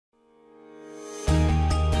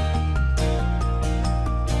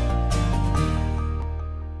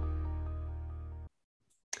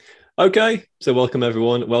Okay, so welcome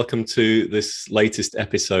everyone. Welcome to this latest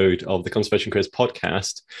episode of the Conservation Careers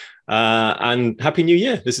podcast. And Happy New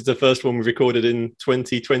Year. This is the first one we've recorded in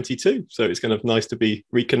 2022. So it's kind of nice to be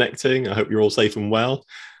reconnecting. I hope you're all safe and well.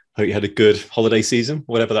 I hope you had a good holiday season,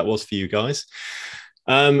 whatever that was for you guys.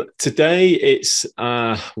 Today, it's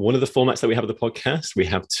one of the formats that we have of the podcast. We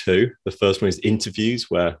have two. The first one is interviews,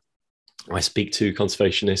 where I speak to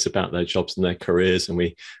conservationists about their jobs and their careers, and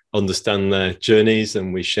we understand their journeys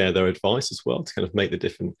and we share their advice as well to kind of make the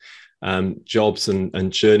different jobs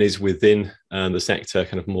and journeys within the sector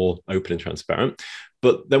kind of more open and transparent.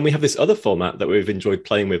 But then we have this other format that we've enjoyed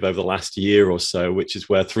playing with over the last year or so, which is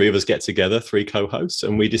where three of us get together, three co-hosts,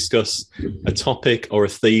 and we discuss a topic or a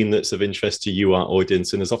theme that's of interest to you, our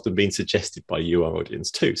audience, and has often been suggested by you, our audience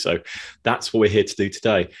too. So that's what we're here to do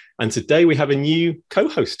today. And today we have a new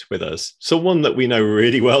co-host with us, someone that we know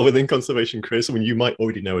really well within conservation careers, someone you might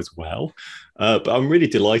already know as well. But I'm really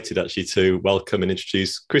delighted actually to welcome and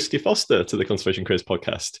introduce Kristi Foster to the Conservation Careers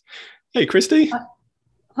podcast. Hey, Kristi.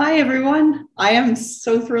 Hi, everyone. I am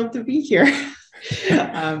so thrilled to be here.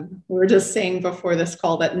 We were just saying before this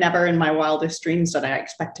call that never in my wildest dreams did I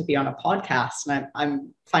expect to be on a podcast. And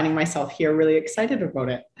I'm finding myself here really excited about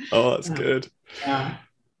it. Oh, that's good. Yeah.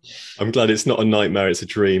 I'm glad it's not a nightmare, it's a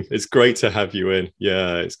dream. It's great to have you in.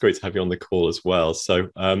 Yeah, it's great to have you on the call as well. So,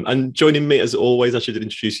 and joining me as always, I should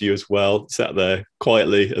introduce you as well. Sat there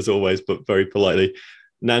quietly as always, but very politely.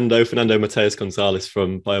 Nando, Fernando Mateos-González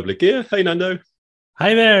from Biobligear. Hey, Nando.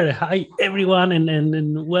 Hi there. Hi, everyone.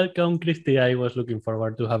 And welcome, Kristi. I was looking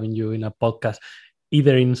forward to having you in a podcast,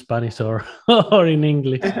 either in Spanish or in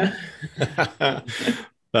English.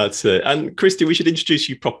 That's it. And Kristi, we should introduce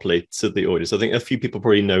you properly to the audience. I think a few people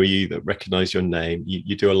probably know you, that recognize your name.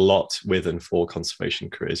 You do a lot with and for conservation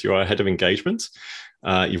careers. You're our head of engagement.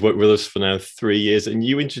 You've worked with us for now 3 years, and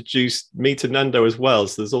you introduced me to Nando as well.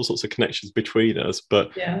 So there's all sorts of connections between us.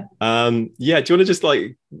 But do you want to just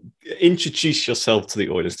introduce yourself to the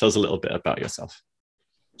audience? Tell us a little bit about yourself.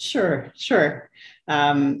 Sure.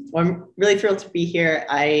 Well, I'm really thrilled to be here.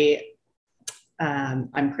 I'm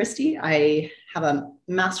Kristi. I have a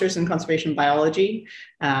master's in conservation biology.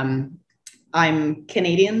 I'm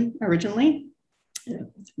Canadian originally.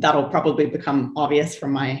 That'll probably become obvious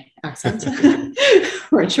from my accent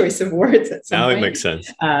or choice of words at some point. Now it makes sense.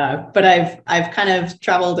 But I've kind of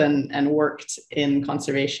traveled and worked in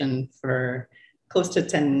conservation for close to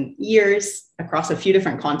 10 years across a few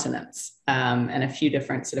different continents and a few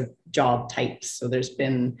different sort of job types. So there's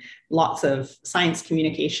been lots of science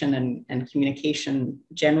communication and communication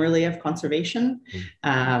generally of conservation.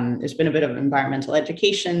 There's been a bit of environmental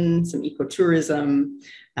education, some ecotourism,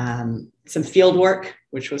 some field work,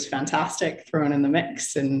 which was fantastic, thrown in the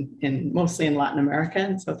mix in mostly in Latin America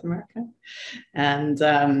and South America. And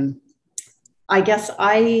I guess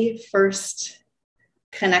I first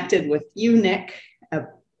connected with you, Nick,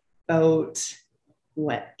 about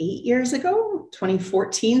 8 years ago,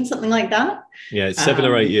 2014, something like that. Yeah, it's 7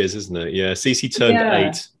 or 8 years, isn't it? Yeah, Cece turned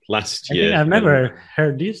 8 last year. I think I've never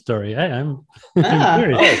heard this story. I'm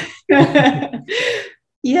curious.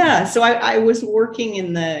 Yeah, so I was working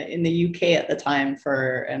in the UK at the time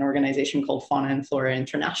for an organization called Fauna and Flora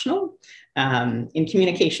International in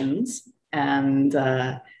communications, and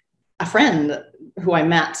a friend who I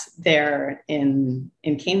met there in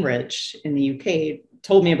Cambridge in the UK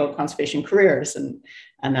told me about conservation careers and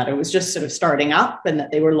that it was just sort of starting up and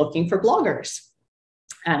that they were looking for bloggers.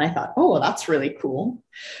 And I thought, oh, well, that's really cool.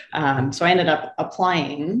 So I ended up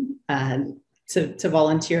applying to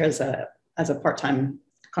volunteer as a part-time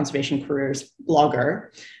conservation careers blogger,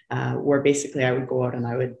 where basically I would go out and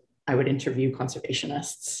I would interview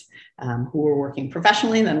conservationists who were working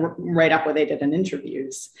professionally, and then write up what they did in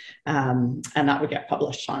interviews, and that would get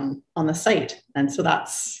published on the site. And so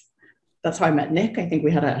that's how I met Nick. I think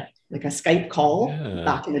we had a Skype call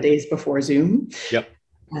back in the days before Zoom. Yep.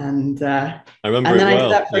 And I remember. And then I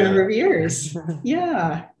did that for a number of years.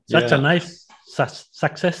 Yeah. Such a nice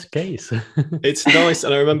success case. It's nice.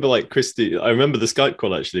 And I remember Kristi, I remember the Skype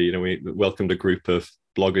call actually. We welcomed a group of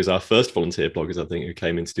bloggers, our first volunteer bloggers, I think, who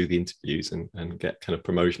came in to do the interviews and get kind of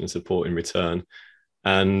promotion and support in return.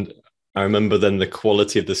 And I remember then the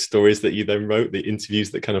quality of the stories that you then wrote, the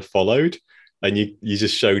interviews that kind of followed. And you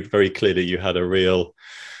just showed very clearly you had a real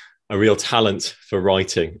talent for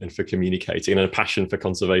writing and for communicating, and a passion for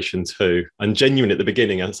conservation too. And genuine at the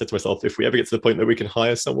beginning, I said to myself, if we ever get to the point that we can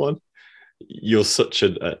hire someone, you're such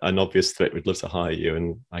an obvious fit. We'd love to hire you.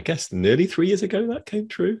 And I guess nearly 3 years ago that came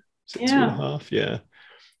true. 2.5, yeah.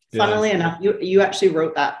 Funnily enough, you actually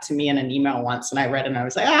wrote that to me in an email once, and I read it and I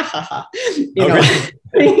was like,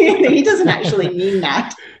 really? He doesn't actually mean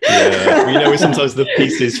that. Yeah, sometimes the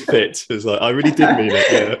pieces fit. It's like, I really did mean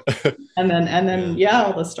it. Yeah. and then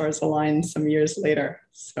all the stars aligned some years later.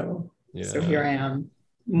 So here I am.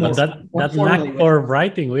 That knack for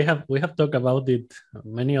writing, we have talked about it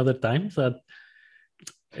many other times. That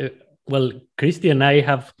Kristi and I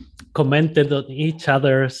have commented on each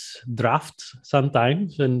other's drafts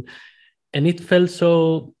sometimes, and it felt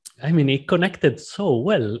so. I mean, it connected so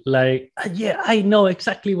well. Like, I know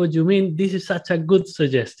exactly what you mean. This is such a good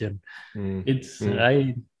suggestion.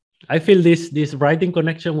 I feel this writing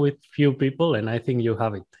connection with few people, and I think you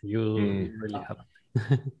have it. You really have it.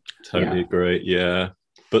 Totally agree. Yeah.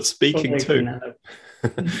 But speaking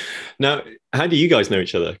now, how do you guys know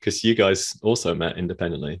each other? Because you guys also met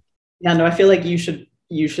independently. Yeah, no, I feel like you should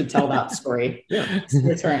tell that story. It's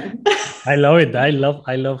your turn. I love it. I love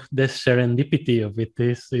the serendipity of it.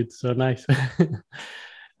 It's so nice.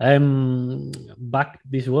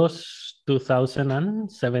 This was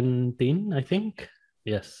 2017, I think.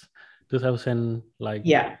 Yes. 2000,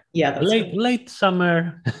 late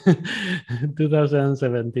summer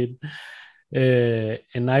 2017.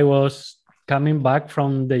 And I was coming back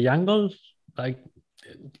from the jungle, like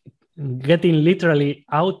getting literally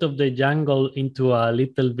out of the jungle into a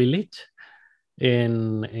little village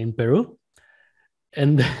in Peru.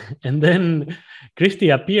 And then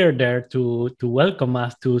Kristi appeared there to welcome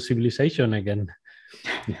us to civilization again.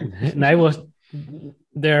 And I was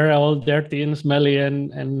there all dirty and smelly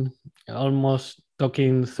and almost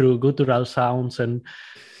talking through guttural sounds. And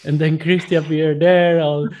then Kristi appeared there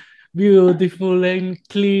all beautiful and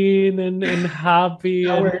clean and happy.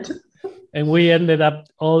 And we ended up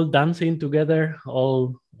all dancing together,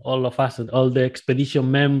 all of us, all the expedition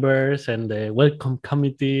members and the welcome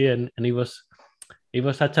committee. And it was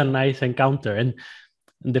such a nice encounter. And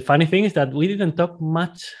the funny thing is that we didn't talk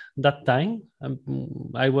much that time.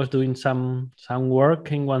 I was doing some work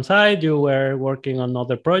in one side. You were working on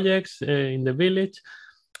other projects in the village.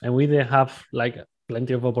 And we didn't have like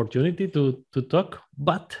plenty of opportunity to talk.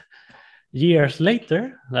 But years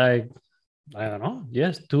later, like, I don't know,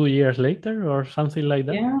 2 years later or something like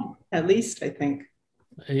that. Yeah, at least, I think.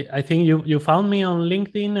 I think you found me on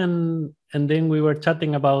LinkedIn and then we were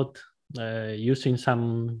chatting about using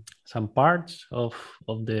some parts of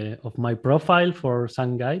my profile for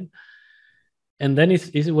some guide. And then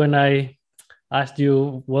it's when I asked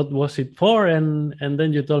you what was it for, and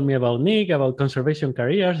then you told me about Nick, about conservation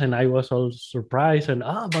careers, and I was all surprised and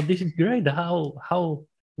but this is great. How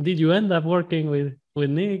did you end up working with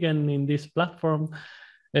Nick and in this platform?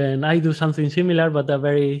 And I do something similar, but a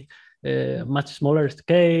very much smaller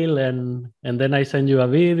scale. And then I sent you a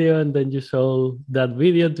video, and then you saw that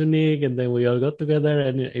video to Nick, and then we all got together,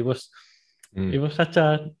 and it was such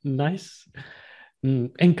a nice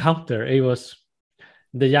encounter. It was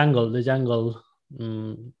the jungle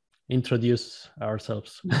introduce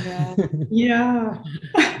ourselves. Yeah.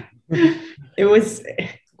 It was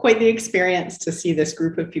quite the experience to see this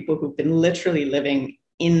group of people who've been literally living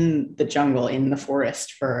in the jungle, in the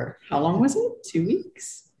forest for how long was it? 2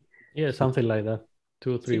 weeks? Yeah, something like that.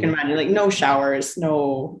 2 or 3 weeks. You can imagine, like, no showers,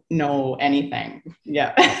 no anything.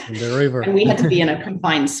 Yeah. In the river. And we had to be in a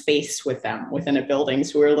confined space with them within a building,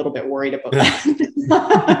 so we were a little bit worried about that.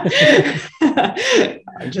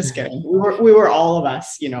 I'm just kidding. We were all of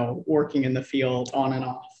us, working in the field on and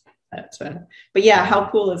off. But yeah, how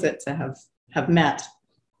cool is it to have met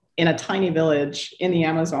in a tiny village in the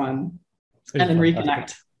Amazon and then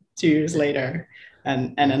reconnect 2 years later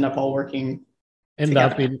and end up all working end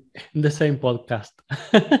together. Up in the same podcast.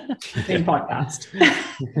 Same podcast.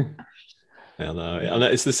 Yeah, no, and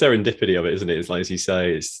it's the serendipity of it, isn't it? It's like, as you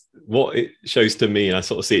say, it's what it shows to me, and I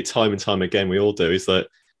sort of see it time and time again, we all do, is that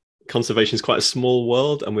conservation is quite a small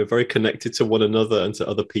world and we're very connected to one another and to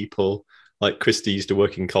other people. Like Kristi used to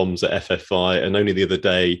work in comms at FFI, and only the other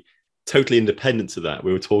day, totally independent to that,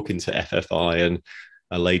 we were talking to FFI and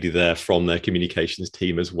a lady there from their communications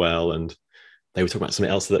team as well, and they were talking about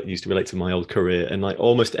something else that used to relate to my old career. And like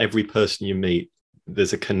almost every person you meet,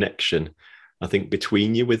 there's a connection, I think,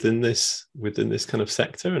 between you within this kind of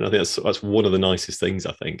sector. And I think that's one of the nicest things,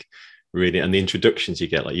 I think, really. And the introductions you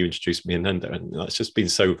get, like you introduced me and Nando, and that's just been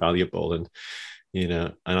so valuable. And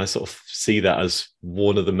and I sort of see that as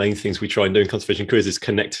one of the main things we try and do in conservation careers is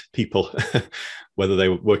connect people, whether they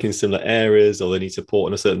work in similar areas or they need support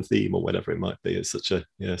on a certain theme or whatever it might be. It's such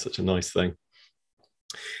a nice thing.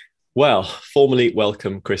 Well, formally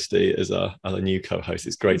welcome Kristi as our new co-host.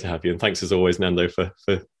 It's great to have you. And thanks as always, Nando, for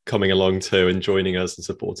coming along too and joining us and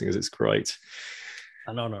supporting us. It's great.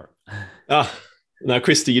 An honor. Now,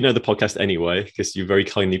 Kristi, you know the podcast anyway, because you very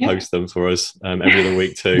kindly post them for us every other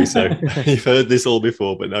week too. So you've heard this all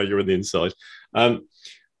before, but now you're on the inside.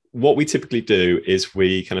 What we typically do is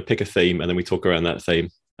we kind of pick a theme and then we talk around that theme.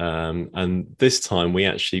 And this time we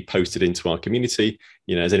actually posted into our community,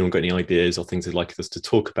 has anyone got any ideas or things they'd like us to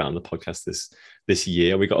talk about on the podcast this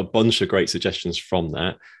year? We got a bunch of great suggestions from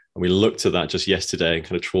that. And we looked at that just yesterday and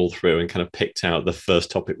kind of trawled through and kind of picked out the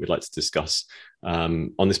first topic we'd like to discuss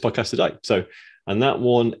on this podcast today. And that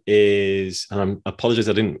one is, and I apologize,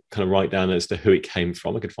 I didn't kind of write down as to who it came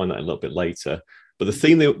from. I could find that a little bit later. But the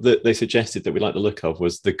theme that they suggested that we like to look of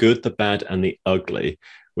was the good, the bad, and the ugly,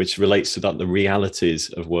 which relates to the realities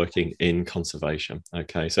of working in conservation.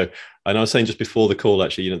 Okay, so, and I was saying just before the call,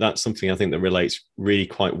 actually, that's something I think that relates really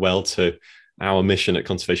quite well to our mission at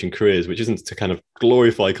Conservation Careers, which isn't to kind of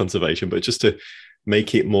glorify conservation, but just to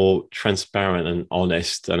make it more transparent and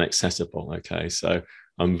honest and accessible. Okay, so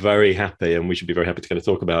I'm very happy, and we should be very happy to kind of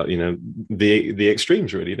talk about, the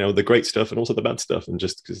extremes, really, the great stuff and also the bad stuff, and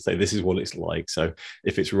just to say this is what it's like. So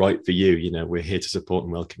if it's right for you, we're here to support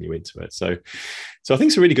and welcome you into it. So I think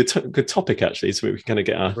it's a really good topic, actually, so we can kind of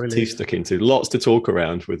get our teeth stuck into. Lots to talk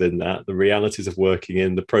around within that, the realities of working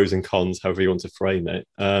in, the pros and cons, however you want to frame it.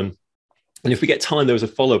 And if we get time, there was a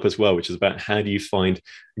follow-up as well, which is about how do you find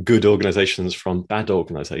good organizations from bad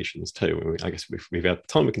organizations too. I guess if we've had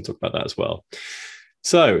time, we can talk about that as well.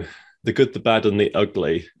 So the good, the bad, and the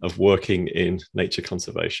ugly of working in nature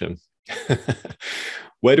conservation.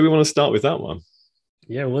 Where do we want to start with that one?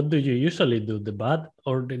 Yeah, what do you usually do, the bad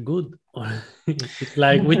or the good? It's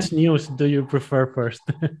like, which news do you prefer first?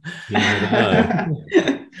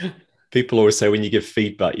 People always say when you give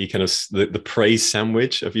feedback, you kind of the praise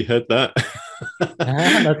sandwich. Have you heard that?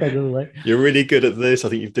 That's a good way. You're really good at this. I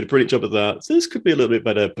think you did a brilliant job at that. So this could be a little bit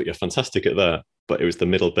better, but you're fantastic at that. But it was the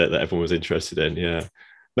middle bit that everyone was interested in. Yeah.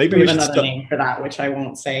 Maybe we have another name for that, which I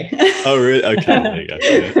won't say. Oh, really? Okay. There you go.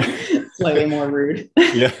 Yeah. Slightly more rude.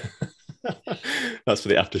 Yeah. That's for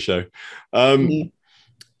the after show.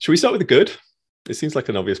 Should we start with the good? It seems like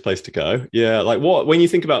an obvious place to go. Yeah, like when you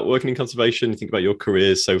think about working in conservation, you think about your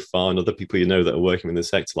careers so far and other people that are working in the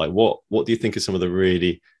sector, like what do you think are some of the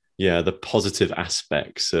really, the positive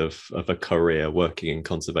aspects of a career working in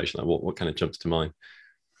conservation? Like what kind of jumps to mind?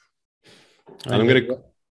 And I'm going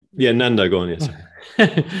to, Nando, go on, yes.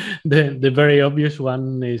 The very obvious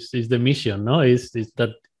one is the mission, no? Is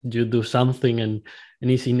that you do something and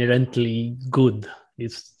it's inherently good.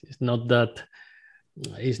 It's not that.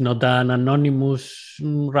 It's not an anonymous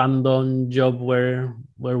random job where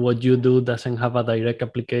what you do doesn't have a direct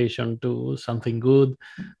application to something good.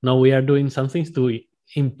 No, we are doing something to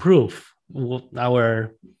improve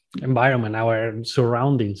our environment, our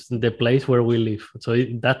surroundings, the place where we live. So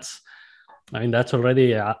that's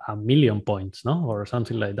already a million points, no, or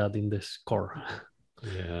something like that in the score.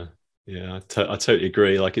 Yeah, I totally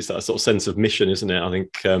agree. Like it's that sort of sense of mission, isn't it? I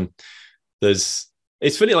think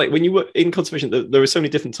it's funny, like when you work in conservation, there are so many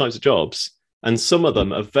different types of jobs, and some of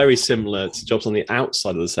them are very similar to jobs on the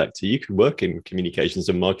outside of the sector. You can work in communications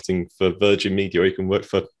and marketing for Virgin Media, or you can work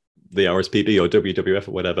for the RSPB or WWF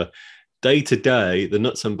or whatever. Day to day, the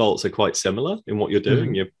nuts and bolts are quite similar in what you're doing.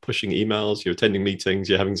 Mm-hmm. You're pushing emails, you're attending meetings,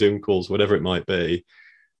 you're having Zoom calls, whatever it might be.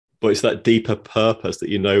 But it's that deeper purpose that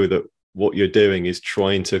that what you're doing is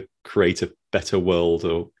trying to create a better world,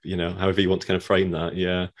 or, however you want to kind of frame that.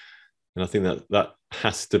 Yeah. And I think that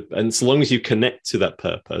has to, and so long as you connect to that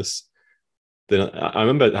purpose, then I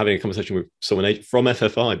remember having a conversation with someone from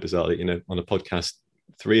FFI, bizarrely, on a podcast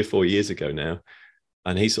 3 or 4 years ago now.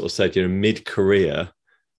 And he sort of said, mid-career,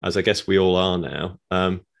 as I guess we all are now,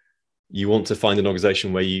 you want to find an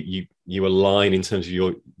organization where you align in terms of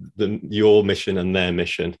your mission and their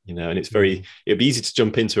mission, and it'd be easy to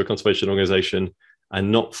jump into a conservation organization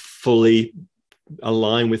and not fully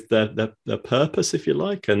align with their purpose, if you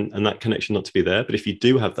like, and that connection not to be there. But if you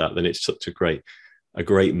do have that, then it's such a great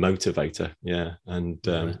motivator. Yeah. And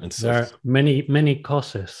so there are many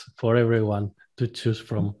causes for everyone to choose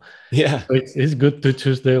from. Yeah. So it's good to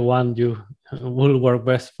choose the one you will work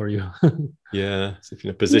best for you. Yeah. So if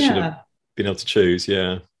you're in a position of being able to choose.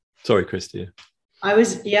 Yeah. Sorry, Kristi. I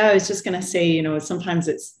was just going to say, sometimes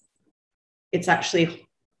it's actually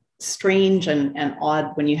strange and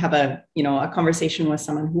odd when you have a conversation with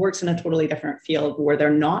someone who works in a totally different field where they're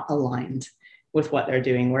not aligned with what they're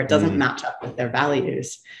doing, where it doesn't match up with their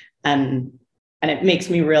values. And it makes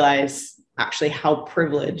me realize actually how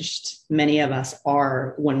privileged many of us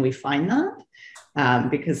are when we find that,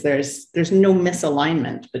 because there's no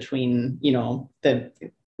misalignment between,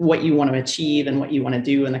 what you want to achieve and what you want to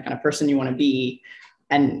do and the kind of person you want to be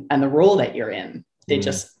and the role that you're in. They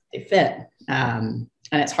fit.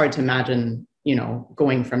 And it's hard to imagine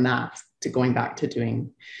going from that to going back to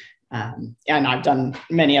doing, and I've done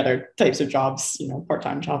many other types of jobs,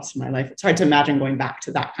 part-time jobs in my life. It's hard to imagine going back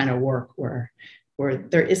to that kind of work where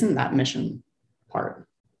there isn't that mission part.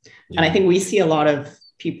 Yeah. And I think we see a lot of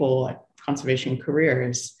people at conservation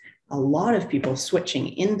careers, a lot of people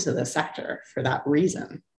switching into the sector for that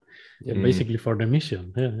reason. Yeah, basically for the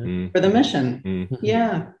mission. Yeah. For the mission.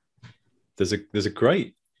 Yeah. There's a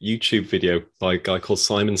great YouTube video by a guy called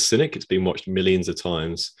Simon Sinek. It's been watched millions of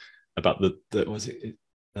times about it's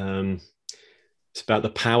about the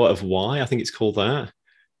power of why. I think it's called that.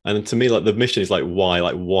 And to me, like, the mission is like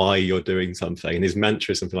why you're doing something. And his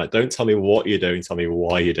mantra is something like, don't tell me what you're doing, tell me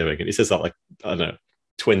why you're doing it. He says that, like, I don't know,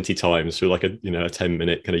 20 times through like a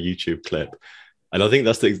 10-minute kind of YouTube clip. And I think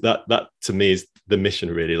that to me is the mission,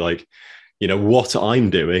 really. Like, what I'm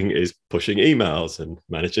doing is pushing emails and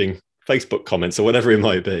managing Facebook comments or whatever it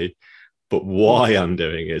might be. But why I'm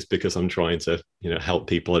doing it is because I'm trying to, help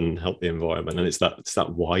people and help the environment. And it's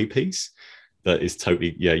that why piece that is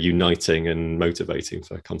totally, uniting and motivating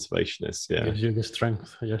for conservationists. Yeah. Gives you the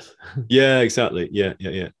strength. Yes. Yeah, exactly. Yeah.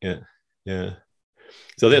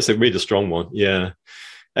 So that's a really strong one. Yeah.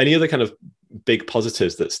 Any other kind of big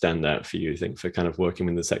positives that stand out for you think, for kind of working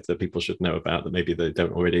in the sector that people should know about that maybe they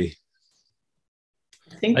don't already?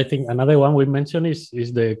 I think another one we mentioned is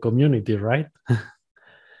the community, right?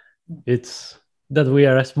 It's that we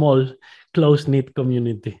are a small, close-knit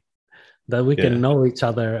community, that we can know each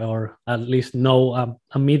other, or at least know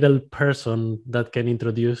a middle person that can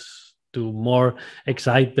introduce to more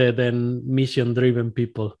excited and mission-driven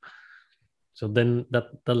people. So then that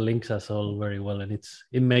links us all very well, and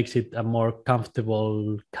it makes it a more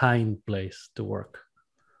comfortable, kind place to work.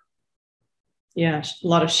 Yeah, a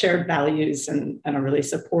lot of shared values and a really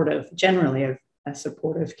supportive, generally a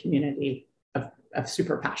supportive community of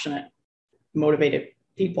super passionate, motivated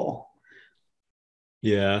people.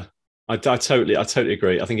 Yeah, I totally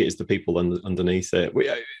agree. I think it is the people underneath it.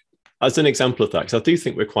 As an example of that, because I do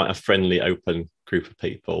think we're quite a friendly, open group of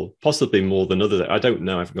people, possibly more than others. I don't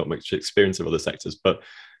know. I haven't got much experience of other sectors, but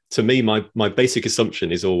to me, my basic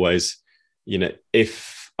assumption is always,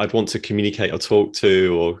 if I'd want to communicate or talk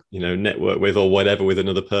to or, network with or whatever with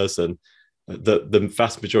another person, the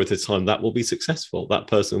vast majority of the time that will be successful. That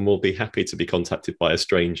person will be happy to be contacted by a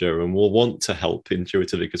stranger and will want to help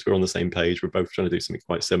intuitively because we're on the same page. We're both trying to do something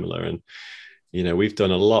quite similar. And, we've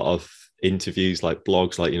done a lot of interviews, like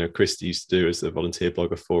blogs, like, Kristi used to do as a volunteer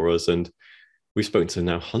blogger for us. And we've spoken to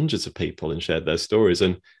now hundreds of people and shared their stories.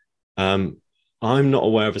 And I'm not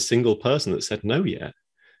aware of a single person that said no yet.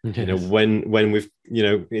 Yes. When we've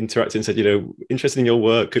interacted and said, interested in your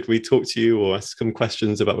work, could we talk to you or ask some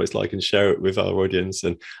questions about what it's like and share it with our audience?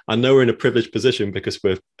 And I know we're in a privileged position because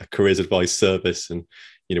we're a careers advice service and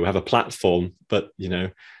we have a platform, but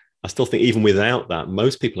I still think even without that,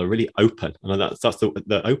 most people are really open, and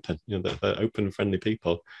they're open. They're open, friendly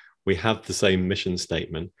people. We have the same mission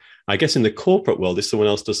statement. I guess in the corporate world, if someone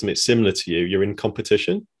else does something similar to you, you're in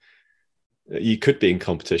competition. You could be in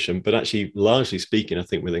competition, but actually, largely speaking, I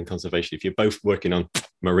think within conservation, if you're both working on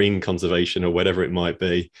marine conservation or whatever it might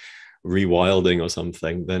be, rewilding or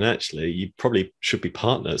something, then actually you probably should be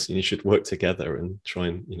partners and you should work together and try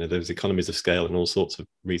and, there's economies of scale and all sorts of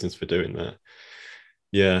reasons for doing that.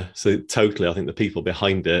 Yeah, so totally, I think the people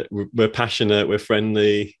behind it, we're passionate, we're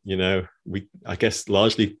friendly, I guess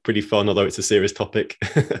largely pretty fun, although it's a serious topic.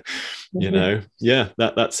 Yeah,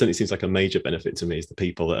 that certainly seems like a major benefit to me, is the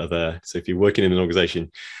people that are there. So if you're working in an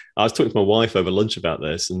organization, I was talking to my wife over lunch about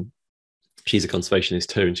this, and she's a conservationist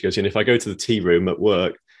too, and she goes, if I go to the tea room at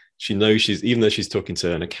work, she knows even though she's talking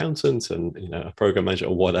to an accountant and a program manager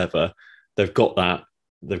or whatever, they've got that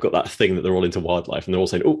thing that they're all into wildlife and they're all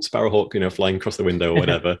saying, oh, sparrowhawk, flying across the window or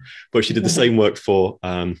whatever. But she did the same work for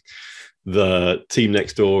the team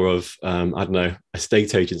next door of, I don't know,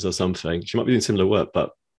 estate agents or something. She might be doing similar work,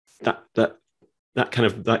 but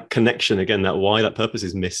that connection, again, that why, that purpose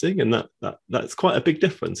is missing. And that's quite a big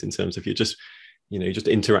difference in terms of you're just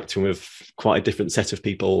interacting with quite a different set of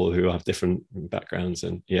people who have different backgrounds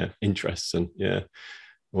and interests and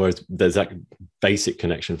whereas there's that basic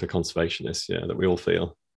connection for conservationists, that we all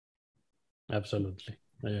feel. Absolutely.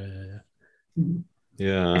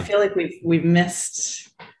 Yeah. I feel like we've missed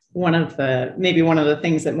one of the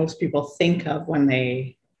things that most people think of when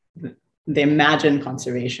they imagine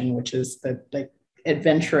conservation, which is the like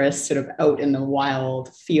adventurous sort of out in the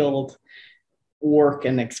wild field work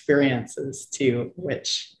and experiences too,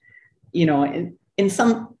 which, in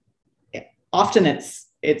some, often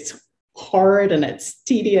it's hard and it's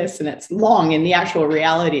tedious and it's long in the actual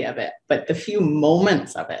reality of it, but the few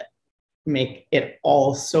moments of it make it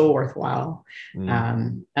all so worthwhile.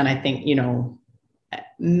 And I think, you know,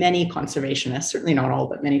 many conservationists, certainly not all,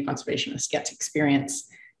 but many conservationists get to experience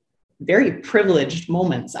very privileged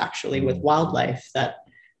moments actually with wildlife that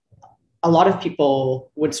a lot of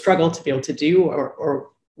people would struggle to be able to do, or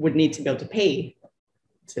would need to be able to pay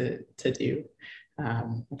to do.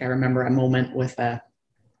 Like I remember a moment with a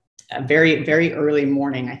very, very early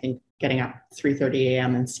morning, I think getting up 3:30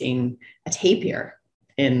 a.m. and seeing a tapir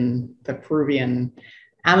in the Peruvian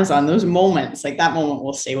Amazon. Those moments, like that moment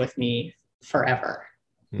will stay with me forever,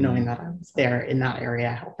 knowing that I was there in that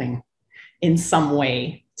area helping in some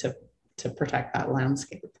way to protect that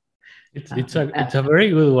landscape. It's a very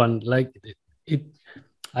good one. Like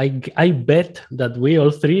I bet that we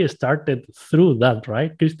all three started through that,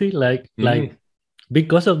 right, Kristi? Like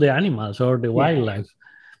because of the animals or the wildlife.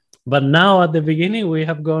 But now at the beginning we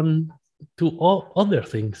have gone to all other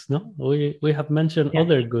things. No, we have mentioned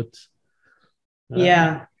other goods.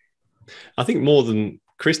 I think more than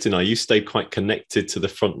Kristi and I, you stayed quite connected to the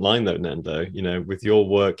front line though, Nando. You know, with your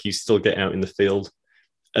work, you still get out in the field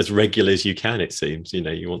as regular as you can, it seems. You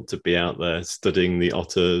know, you want to be out there studying the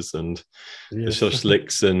otters and the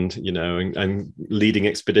shushlicks and, you know, and leading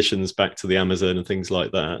expeditions back to the Amazon and things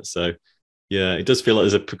like that. So, yeah, it does feel like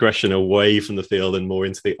there's a progression away from the field and more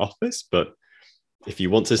into the office. But if you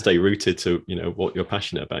want to stay rooted to, you know, what you're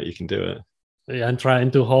passionate about, you can do it. Yeah, I'm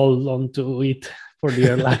trying to hold on to it for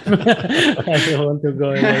dear life. I don't want to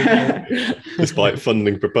go away. Despite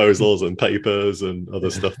funding proposals and papers and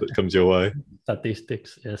other stuff that comes your way.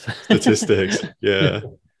 Statistics, yes. Statistics, yeah.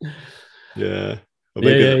 Yeah. Well,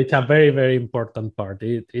 It's a very, very important part.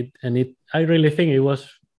 I really think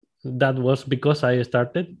that was because I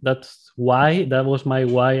started. That was my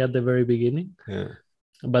why at the very beginning. Yeah.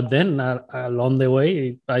 But then along the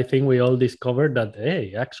way, I think we all discovered that,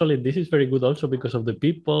 hey, actually, this is very good also because of the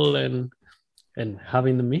people and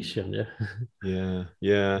having the mission.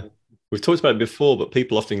 Yeah. We've talked about it before, but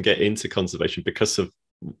people often get into conservation because of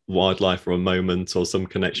wildlife or a moment or some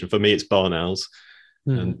connection. For me, it's barn owls.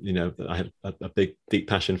 And, you know, I had a big, deep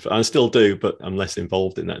passion for, I still do, but I'm less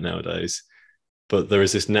involved in that nowadays. But there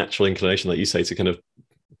is this natural inclination, like you say, to kind of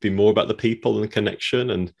be more about the people and the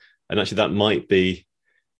connection. And actually that might be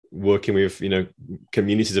working with, you know,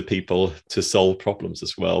 communities of people to solve problems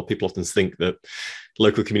as well. People often think that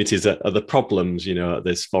local communities are the problems, you know,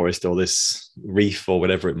 this forest or this reef or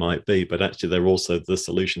whatever it might be, but actually they're also the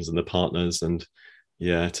solutions and the partners. And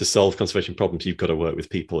to solve conservation problems, you've got to work with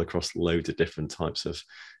people across loads of different types of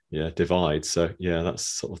divides. So that's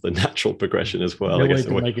sort of the natural progression as well. The way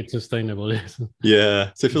to make it sustainable. So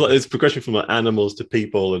it feels like there's progression from like animals to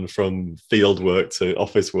people and from field work to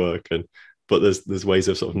office work, but there's ways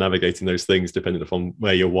of sort of navigating those things depending upon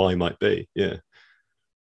where your why might be.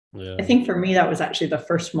 I think for me that was actually the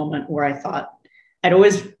first moment where I thought I'd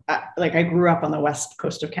always I grew up on the west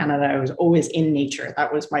coast of Canada. I was always in nature.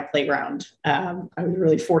 That was my playground. I was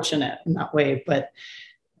really fortunate in that way, but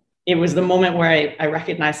it was the moment where I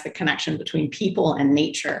recognized the connection between people and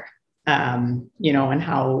nature, you know, and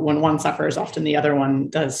how when one suffers, often the other one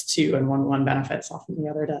does too. And when one benefits, often the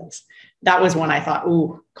other does. That was when I thought,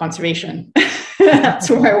 ooh, conservation, that's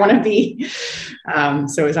where I want to be.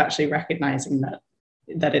 So it was actually recognizing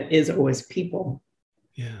that it is always people.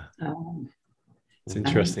 It's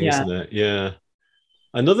interesting, isn't it? Yeah.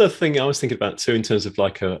 Another thing I was thinking about too, in terms of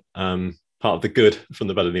like a part of the good from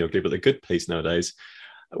the bad and the ugly, but the good piece nowadays,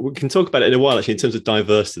 we can talk about it in a while, actually, in terms of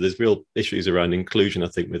diversity. There's real issues around inclusion, I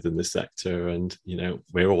think, within the sector. And, you know,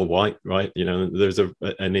 we're all white, right? You know, there's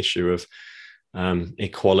an issue of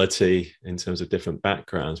equality in terms of different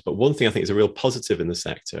backgrounds. But one thing I think is a real positive in the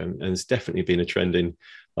sector, and it's definitely been a trend in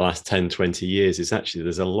the last 10, 20 years, is actually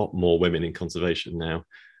there's a lot more women in conservation now.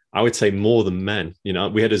 I would say more than men. You know,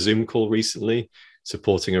 we had a Zoom call recently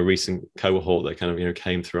supporting a recent cohort that kind of, you know,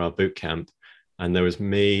 came through our boot camp. And there was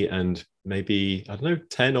me and maybe, I don't know,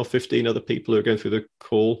 10 or 15 other people who were going through the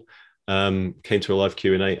call, came to a live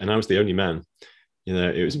Q&A, and I was the only man. You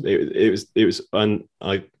know, it was, and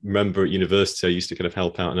I remember at university, I used to kind of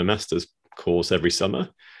help out in a master's course every summer.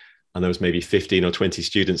 And there was maybe 15 or 20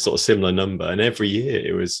 students, sort of similar number. And every year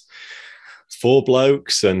it was 4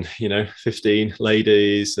 blokes and, you know, 15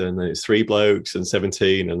 ladies, and then it's 3 blokes and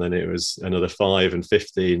 17. And then it was another 5 and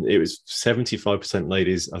 15. It was 75%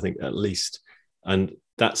 ladies, I think, at least. And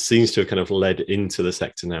that seems to have kind of led into the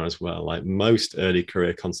sector now as well. Like most early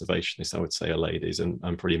career conservationists, I would say, are ladies, and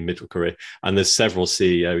pretty middle career. And there's several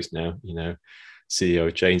CEOs now, you know, CEO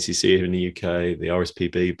of JNCC in the UK, the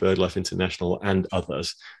RSPB, BirdLife International, and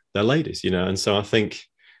others. They're ladies, you know. And so I think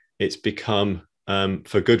it's become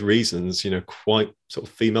for good reasons, quite sort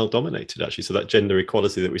of female dominated actually. So that gender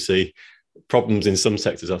equality that we see problems in some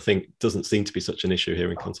sectors, I think doesn't seem to be such an issue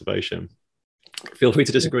here in conservation. Feel free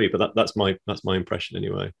to disagree, but that's my impression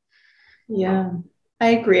anyway. Yeah,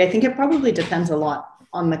 I agree. I think it probably depends a lot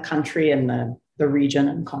on the country and the region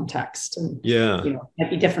and context. And it might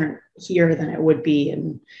be different here than it would be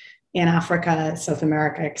in Africa, South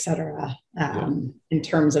America, et cetera, in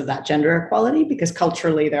terms of that gender equality, because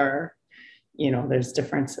culturally there's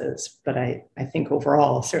differences. But I think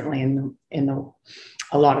overall, certainly in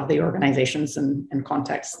a lot of the organizations and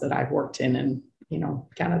contexts that I've worked in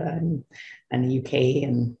Canada and the UK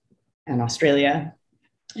and Australia,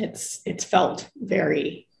 it's felt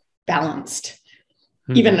very balanced,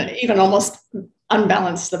 even almost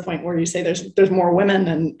unbalanced to the point where you say there's more women,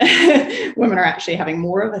 and women are actually having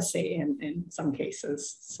more of a say in some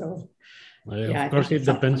cases. So of course it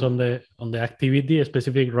depends on the activity, a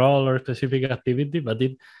specific role or specific activity, but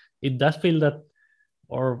it does feel that,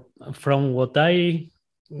 or from what I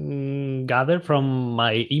gather from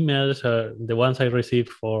my emails, the ones I receive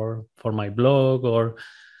for my blog, or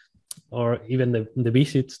even the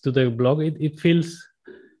visits to the blog, it feels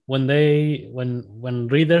when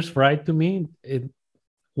readers write to me,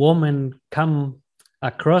 women come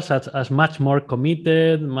across as much more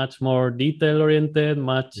committed, much more detail oriented,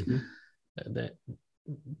 much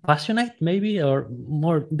passionate maybe, or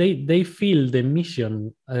more they feel the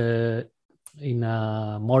mission in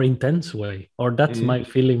a more intense way, or that's my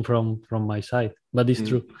feeling from my side, but it's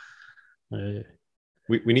true.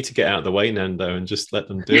 We need to get out of the way, Nando, and just let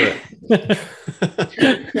them do it.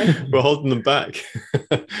 We're holding them back.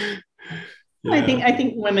 I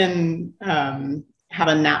think women have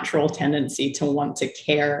a natural tendency to want to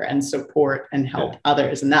care and support and help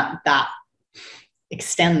others, and that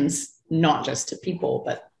extends not just to people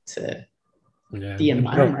but to the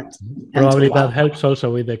environment. Probably that helps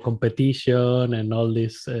also with the competition and all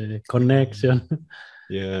this connection.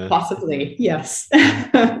 Yeah, possibly, yes.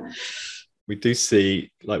 We do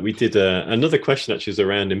see, like we did another question actually was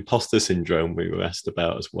around imposter syndrome we were asked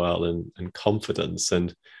about as well, and confidence.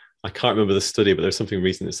 And I can't remember the study, but there's something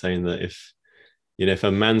recently saying that if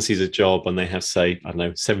a man sees a job and they have, say, I don't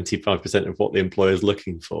know, 75% of what the employer is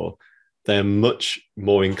looking for, they're much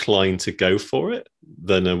more inclined to go for it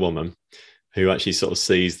than a woman who actually sort of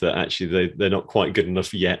sees that actually they're not quite good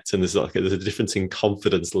enough yet. And there's a difference in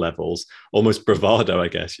confidence levels, almost bravado, I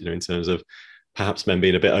guess, in terms of perhaps men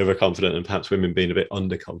being a bit overconfident and perhaps women being a bit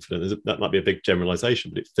underconfident. That might be a big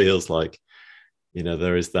generalization, but it feels like,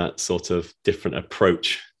 there is that sort of different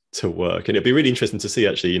approach to work. And it'd be really interesting to see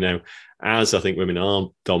actually, as I think women are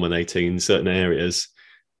dominating in certain areas,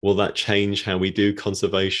 will that change how we do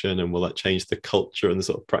conservation, and will that change the culture and the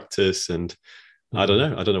sort of practice? And I don't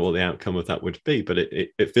know what the outcome of that would be, but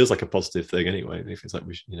it feels like a positive thing anyway. It feels like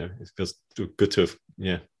we should, it feels good to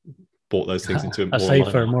have, brought those things into a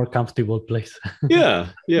safer, more comfortable place. Yeah.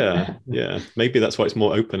 Maybe that's why it's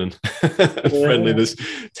more open and friendly. There's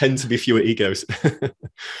tend to be fewer egos.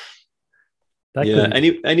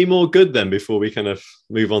 Any more good then before we kind of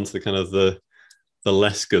move on to the kind of the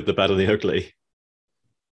less good, the bad and the ugly?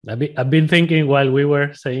 I've been thinking while we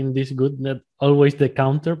were saying this good, that always the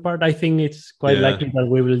counterpart. I think it's quite likely that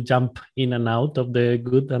we will jump in and out of the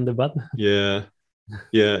good and the bad. Yeah,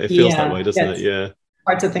 it feels that way, doesn't it? Yeah.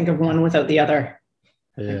 Hard to think of one without the other.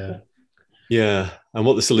 Yeah, and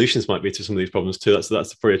what the solutions might be to some of these problems too. That's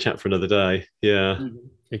probably a chat for another day. Yeah,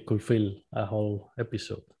 it could fill a whole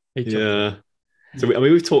episode. So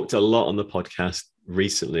we've talked a lot on the podcast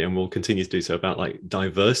recently, and we'll continue to do so, about like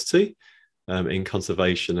diversity in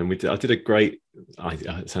conservation. And I did a great.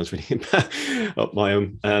 It sounds really bad up my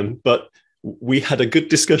own, but we had a good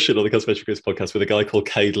discussion on the Conservation Quiz podcast with a guy called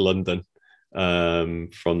Cade London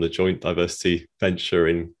from the Joint Diversity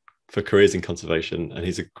Venture for Careers in Conservation, and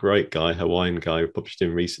he's a great guy, Hawaiian guy. We published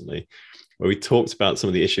him recently, where we talked about some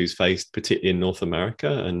of the issues faced, particularly in North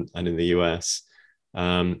America and in the US.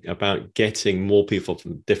 About getting more people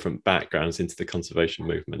from different backgrounds into the conservation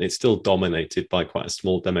movement. It's still dominated by quite a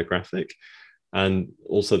small demographic, and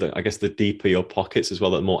also I guess the deeper your pockets as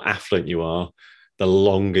well, the more affluent you are, the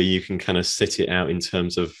longer you can kind of sit it out in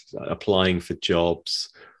terms of applying for jobs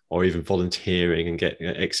or even volunteering and get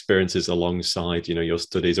experiences alongside your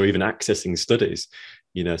studies, or even accessing studies.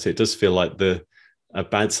 So it does feel like a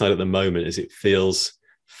bad side at the moment is it feels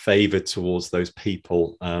favored towards those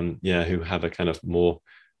people who have a kind of more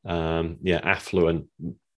affluent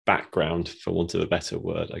background, for want of a better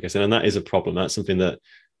word, I guess. And that is a problem. That's something that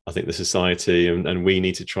I think the society and we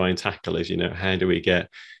need to try and tackle is, how do we get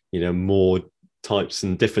more types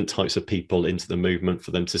and different types of people into the movement, for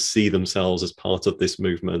them to see themselves as part of this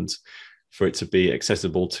movement, for it to be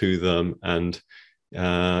accessible to them, and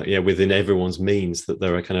within everyone's means, that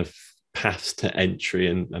there are kind of paths to entry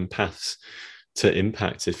and paths to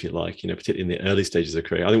impact, if you like, particularly in the early stages of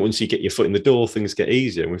career. I think once you get your foot in the door, things get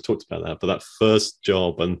easier, and we've talked about that. But that first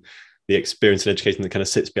job and the experience and education that kind of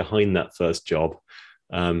sits behind that first job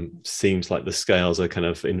seems like the scales are kind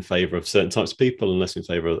of in favor of certain types of people and less in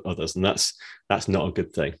favor of others, and that's not a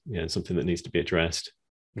good thing. Something that needs to be addressed.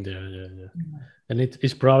 Yeah. And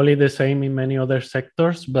it's probably the same in many other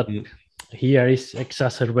sectors, but here is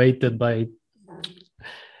exacerbated by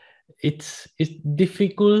it's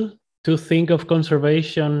difficult to think of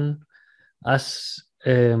conservation as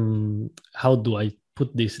how do I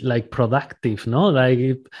put this, like productive, no?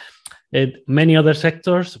 Like many other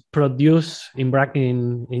sectors produce,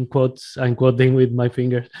 in quotes, I'm quoting with my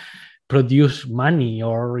fingers, produce money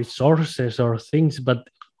or resources or things, but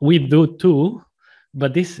we do too.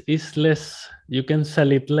 But this is less, you can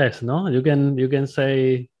sell it less, no? You can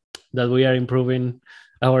say that we are improving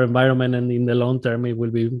our environment, and in the long term it will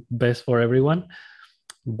be best for everyone.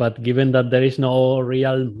 But given that there is no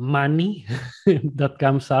real money that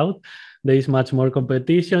comes out, there is much more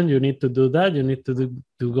competition. You need to do that. You need to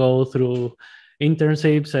go through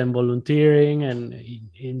internships and volunteering, and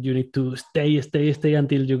you need to stay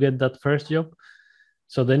until you get that first job.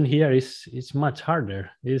 So then here it's much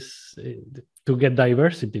harder to get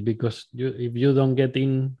diversity, because if you don't get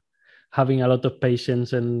in having a lot of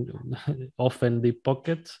patience and often deep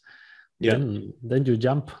pockets, then you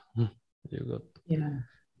jump. You go.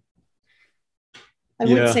 I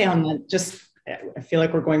would say on I feel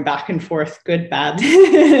like we're going back and forth, good, bad,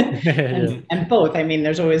 and both. I mean,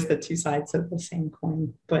 there's always the two sides of the same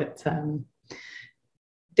coin, but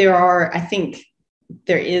I think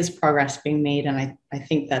there is progress being made, and I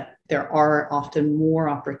think that there are often more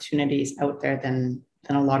opportunities out there than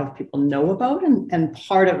a lot of people know about, and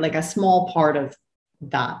part of, like, a small part of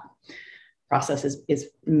that process is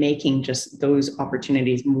making just those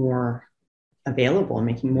opportunities more available,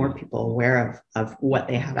 making more people aware of what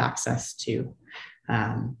they have access to.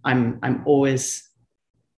 I'm always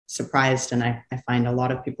surprised, and I find a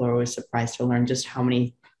lot of people are always surprised to learn just how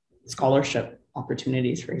many scholarship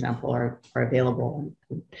opportunities, for example, are available,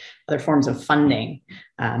 and other forms of funding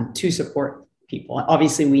to support people.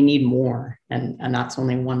 Obviously, we need more, and that's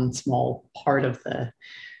only one small part of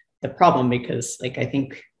the problem, because, like, I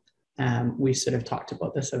think we sort of talked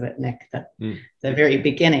about this a bit, Nick, that the very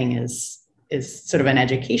beginning is sort of an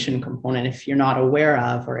education component. If you're not aware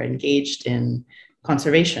of or engaged in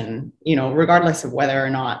conservation, regardless of whether or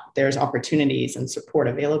not there's opportunities and support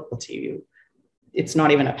available to you, it's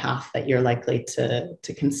not even a path that you're likely to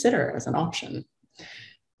consider as an option.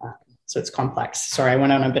 So it's complex. Sorry, I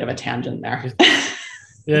went on a bit of a tangent there. It's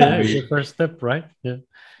the first step, right? Yeah.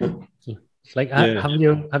 Like, have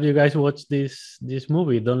you guys watched this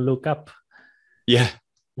movie, Don't Look Up? Yeah.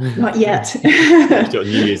 Not yet. Watched it on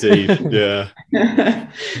New Year's Eve. Yeah.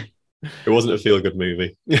 It wasn't a feel-good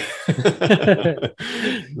movie.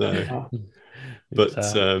 No.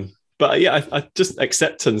 But yeah, I just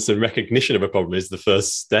acceptance and recognition of a problem is the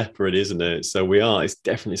first step, really, isn't it? So it's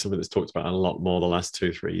definitely something that's talked about a lot more the last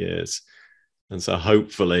 2-3 years. And so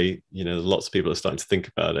hopefully, lots of people are starting to think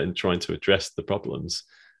about it and trying to address the problems.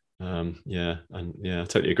 I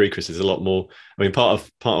totally agree, Chris. There's a lot more. I mean, part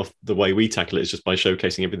of the way we tackle it is just by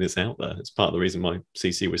showcasing everything that's out there. It's part of the reason my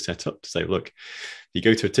CC was set up, to say, look, if you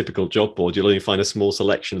go to a typical job board, you'll only find a small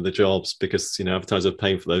selection of the jobs, because advertisers are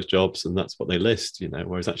paying for those jobs, and that's what they list.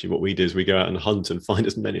 Whereas actually what we do is we go out and hunt and find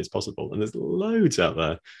as many as possible, and there's loads out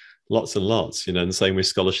there, lots and lots. And the same with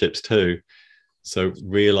scholarships too. So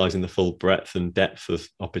realizing the full breadth and depth of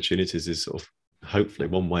opportunities is sort of hopefully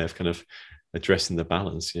one way of kind of addressing the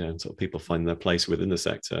balance, and sort of people find their place within the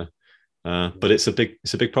sector. But it's a big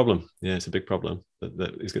problem. Yeah, it's a big problem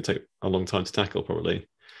that is going to take a long time to tackle, probably.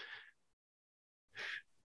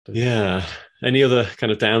 Yeah. Any other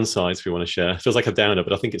kind of downsides we want to share? Feels like a downer,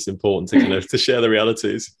 but I think it's important to kind of to share the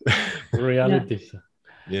realities. Realities.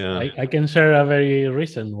 Yeah. I can share a very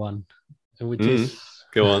recent one, which is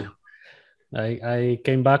go on. I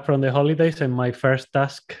came back from the holidays, and my first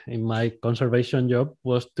task in my conservation job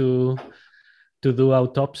was to do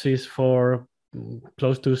autopsies for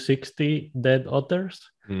close to 60 dead otters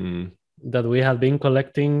that we had been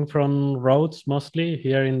collecting from roads, mostly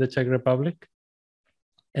here in the Czech Republic.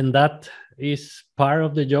 And that is part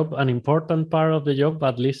of the job, an important part of the job,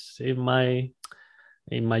 at least in my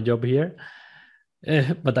job here.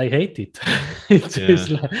 But I hate it. It's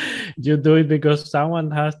like you do it because someone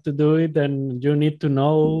has to do it, and you need to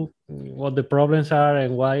know what the problems are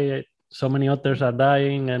and why so many otters are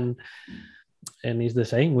dying. And and it's the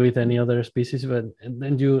same with any other species. But and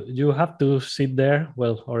then you have to sit there,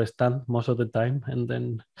 well, or stand most of the time, and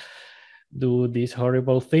then do this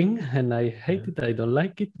horrible thing. And I hate it. I don't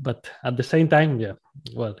like it. But at the same time, yeah,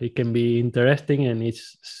 well, it can be interesting, and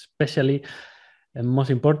it's especially and most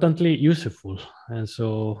importantly useful. And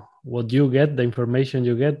so what you get, the information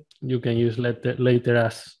you get, you can use later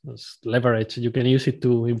as leverage. You can use it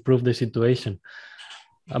to improve the situation.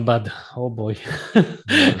 But oh boy,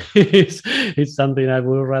 it's something I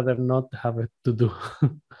would rather not have to do.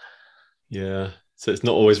 Yeah, so it's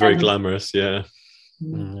not always very glamorous. Yeah.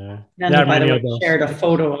 Nando, by the way, shared a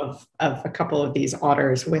photo of a couple of these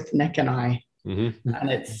otters with Nick and I, and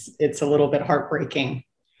it's a little bit heartbreaking.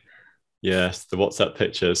 Yes, the WhatsApp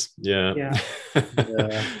pictures. Yeah.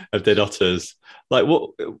 Of dead otters. Like,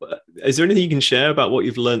 what is there anything you can share about what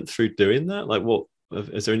you've learned through doing that? Like, what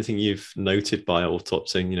is there anything you've noted by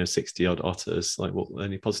autopsying, 60 odd otters? Like, what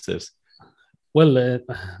any positives? Well,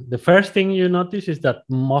 the first thing you notice is that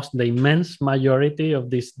the immense majority of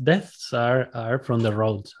these deaths are from the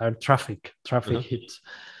roads, are traffic hits.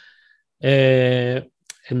 And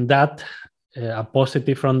that a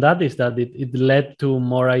positive from that is that it led to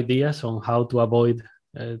more ideas on how to avoid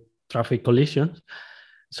traffic collisions.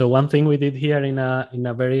 So one thing we did here in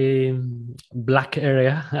a very black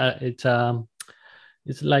area,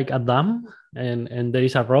 it's like a dam, and there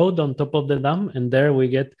is a road on top of the dam, and there we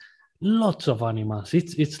get lots of animals.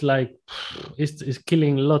 It's like it's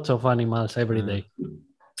killing lots of animals every day.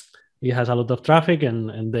 It has a lot of traffic,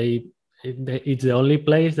 and it's the only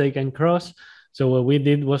place they can cross. So what we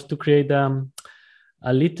did was to create a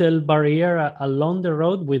little barrier along the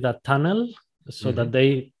road with a tunnel, so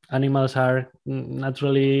that animals are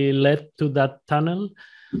naturally led to that tunnel.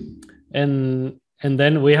 And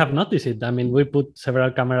then we have noticed it. I mean, we put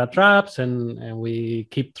several camera traps, and we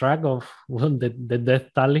keep track of the death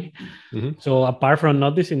tally. So apart from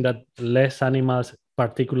noticing that less animals,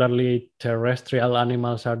 particularly terrestrial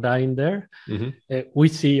animals, are dying there, we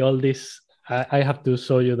see all this. I have to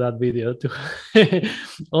show you that video too.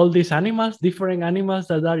 All these animals, different animals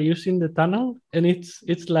that are using the tunnel, and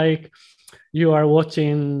it's like you are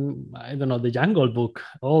watching, I don't know, the Jungle Book,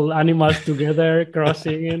 all animals together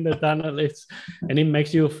crossing in the tunnel. And it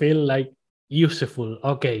makes you feel like useful.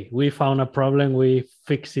 Okay, we found a problem, we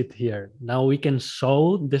fix it here. Now we can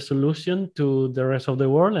show the solution to the rest of the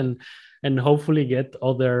world, and hopefully get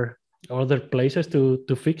other places to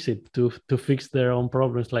fix it, to fix their own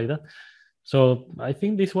problems like that. So I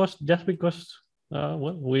think this was just because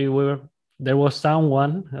there was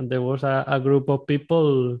someone, and there was a group of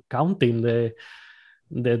people counting the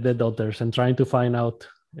otters and trying to find out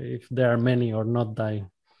if there are many or not dying.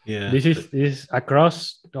 Yeah, this is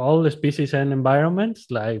across all the species and environments.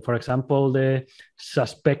 Like, for example, the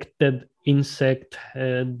suspected insect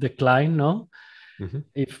decline. No,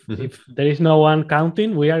 if there is no one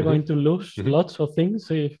counting, we are going to lose lots of things.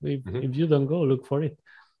 So if you don't go look for it.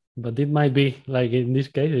 But it might be, like in this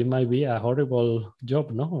case, it might be a horrible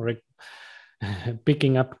job, no? Or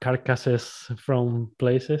picking up carcasses from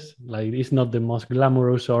places. Like, it's not the most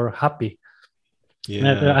glamorous or happy.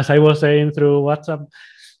 Yeah. As I was saying through WhatsApp,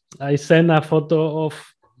 I sent a photo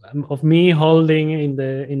of me holding in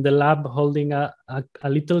the lab, holding a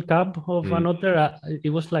little cub of an otter. It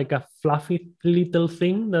was like a fluffy little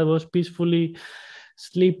thing that was peacefully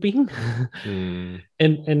sleeping.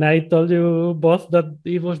 And I told you both that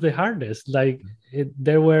it was the hardest. Like,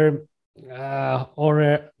 there were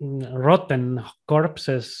rotten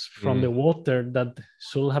corpses from the water that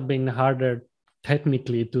should have been harder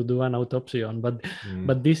technically to do an autopsy on, but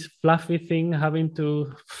this fluffy thing having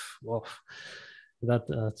to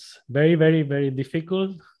that's very, very, very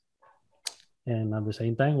difficult, and at the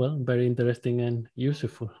same time, well, very interesting and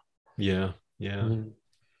useful. Yeah.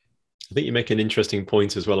 I think you make an interesting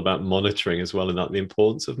point as well about monitoring as well, and that the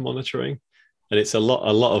importance of monitoring. And it's a lot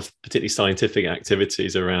of particularly scientific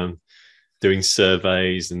activities around doing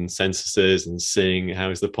surveys and censuses and seeing how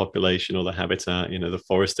is the population or the habitat, the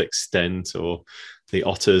forest extent, or the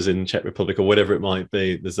otters in Czech Republic, or whatever it might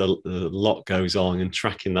be. There's a lot goes on, and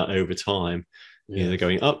tracking that over time. Yes. They're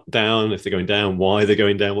going up, down. If they're going down, why they're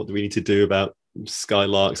going down? What do we need to do about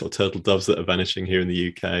skylarks or turtle doves that are vanishing here in the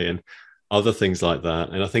UK, and other things like that.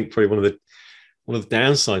 And I think probably one of the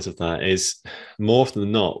downsides of that is, more often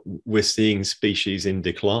than not, we're seeing species in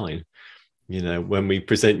decline. When we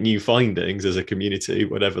present new findings as a community,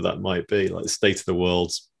 whatever that might be, like the State of the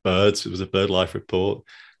World's Birds, it was a BirdLife report,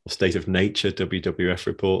 or State of Nature, WWF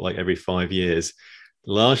report, like every 5 years.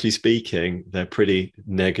 Largely speaking, they're pretty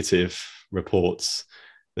negative reports.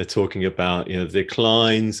 They're talking about,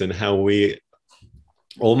 declines, and how we,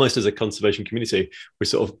 almost as a conservation community, we're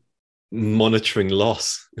sort of monitoring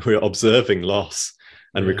loss, we're observing loss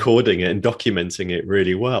and recording it and documenting it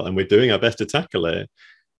really well, and we're doing our best to tackle it.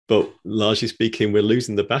 But largely speaking, we're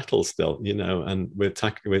losing the battle still, and we're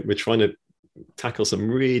trying to tackle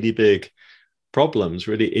some really big problems,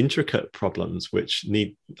 really intricate problems, which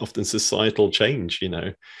need often societal change,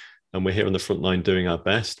 and we're here on the front line doing our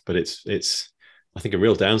best. But it's I think a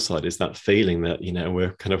real downside is that feeling that,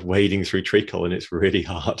 we're kind of wading through treacle and it's really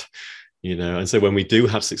hard, and so when we do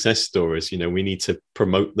have success stories, we need to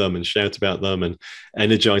promote them and shout about them and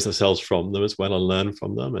energize ourselves from them as well and learn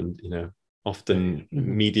from them. And, often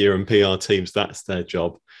media and PR teams, that's their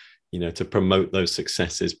job, to promote those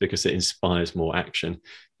successes because it inspires more action.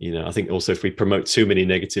 I think also if we promote too many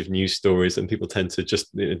negative news stories, and people tend to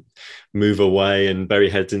just move away and bury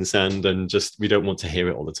heads in sand, and we don't want to hear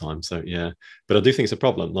it all the time. So, but I do think it's a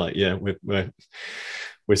problem. Like,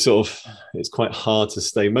 we're sort of, it's quite hard to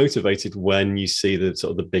stay motivated when you see the sort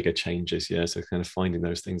of the bigger changes. So kind of finding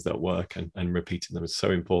those things that work and repeating them is so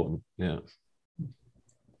important.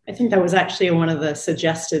 I think that was actually one of the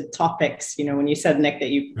suggested topics, when you said, Nick, that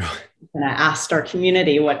you kind of asked our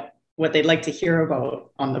community what they'd like to hear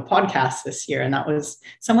about on the podcast this year. And that was,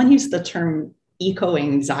 someone used the term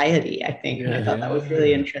eco-anxiety, I think. And I thought that was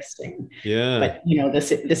really interesting. But,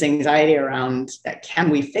 this anxiety around that, can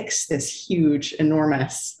we fix this huge,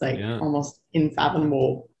 enormous, almost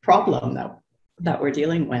unfathomable problem that we're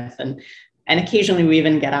dealing with? And occasionally we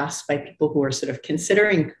even get asked by people who are sort of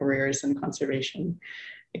considering careers in conservation,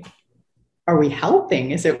 are we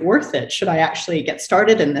helping? Is it worth it? Should I actually get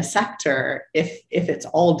started in this sector if it's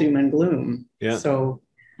all doom and gloom? So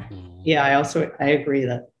I agree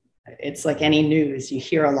that it's like any news, you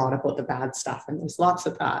hear a lot about the bad stuff, and there's lots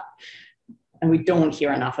of that, and we don't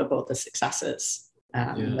hear enough about the successes.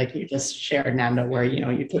 Like you just shared, Nando, where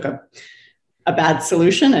you took a bad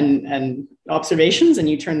solution and observations and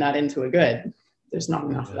you turned that into a good. There's not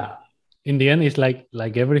enough of that. In the end, it's like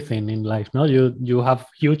everything in life. No, you have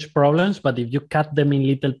huge problems, but if you cut them in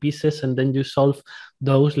little pieces and then you solve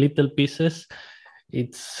those little pieces,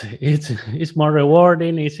 it's more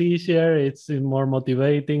rewarding, it's easier, it's more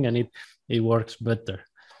motivating, and it works better.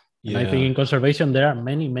 And I think in conservation there are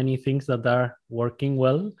many things that are working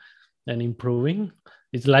well and improving.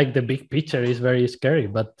 It's like the big picture is very scary,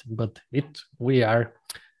 but we are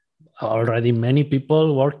already many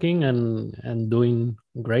people working and doing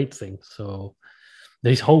great things. So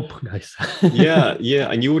there's hope, guys.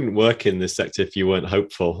 And you wouldn't work in this sector if you weren't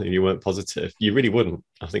hopeful and you weren't positive. You really wouldn't.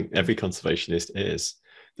 I think every conservationist is.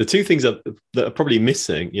 The two things that are probably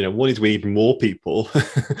missing, one is we need more people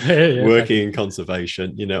working in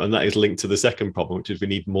conservation, and that is linked to the second problem, which is we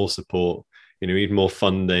need more support. We need more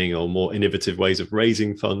funding or more innovative ways of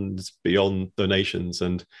raising funds beyond donations,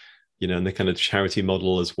 and and the kind of charity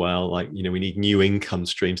model as well. Like, we need new income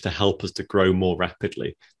streams to help us to grow more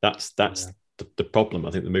rapidly. That's the problem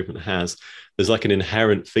I think the movement has. There's like an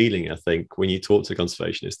inherent feeling, I think, when you talk to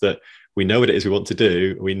conservationists, that we know what it is we want to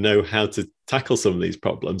do. We know how to tackle some of these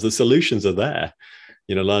problems. The solutions are there,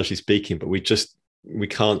 largely speaking, but we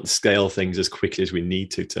can't scale things as quickly as we need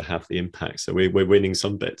to have the impact. So we're winning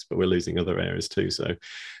some bits, but we're losing other areas too. So,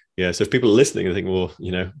 so if people are listening and think, well,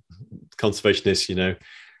 conservationists,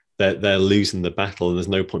 they're losing the battle, and there's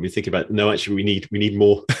no point in thinking about, no, actually we need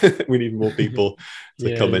more we need more people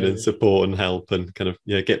to come in and support and help and kind of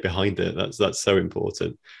get behind it. That's so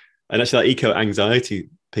important. And actually that eco-anxiety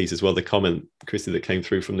piece as well, the comment, Kristi, that came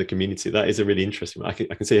through from the community, that is a really interesting one. I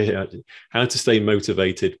can see here how to stay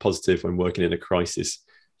motivated, positive when working in a crisis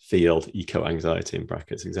field. Eco-anxiety in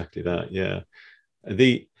brackets, exactly that.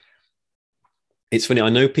 It's funny, I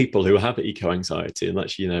know people who have eco-anxiety, and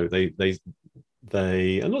actually they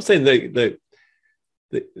I'm not saying they're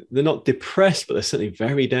not depressed, but they're certainly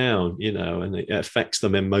very down, and it affects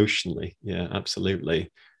them emotionally.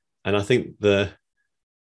 Absolutely. And I think the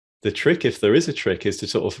trick, if there is a trick, is to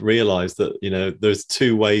sort of realize that there's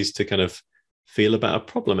two ways to kind of feel about a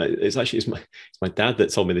problem. It's my dad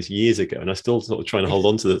that told me this years ago, and I still sort of trying to hold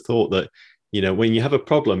on to the thought that when you have a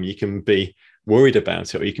problem, you can be worried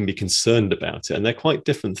about it or you can be concerned about it, and they're quite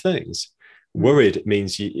different things. Worried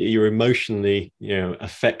means you're emotionally,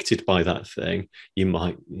 affected by that thing. You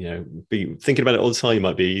might, be thinking about it all the time. You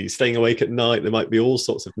might be staying awake at night. There might be all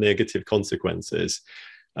sorts of negative consequences.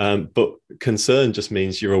 But concern just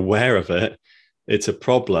means you're aware of it. It's a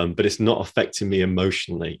problem, but it's not affecting me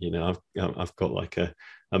emotionally. I've got like a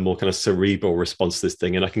more kind of cerebral response to this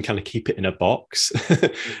thing, and I can kind of keep it in a box,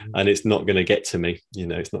 and it's not going to get to me.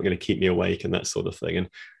 It's not going to keep me awake and that sort of thing. And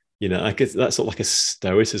I guess that's sort of like a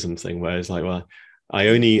stoicism thing, where it's like, well,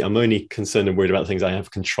 I'm only concerned and worried about things I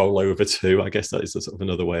have control over too. I guess that is sort of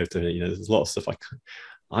another way of doing it. There's a lot of stuff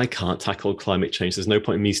I can't tackle climate change. There's no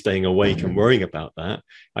point in me staying awake and worrying about that.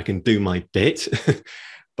 I can do my bit.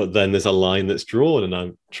 But then there's a line that's drawn, and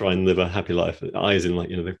I try and live a happy life. I as in, like,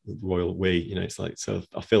 the royal we, it's like, so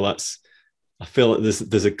I feel like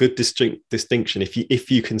there's a good distinction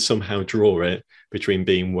if you can somehow draw it between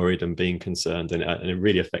being worried and being concerned, and it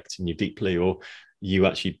really affecting you deeply, or you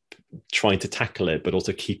actually trying to tackle it, but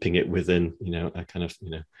also keeping it within, a kind of,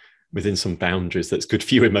 within some boundaries that's good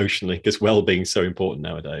for you emotionally, because well-being is so important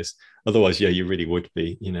nowadays. Otherwise, yeah, you really would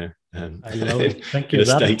be, I love it. Thank you. In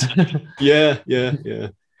a state.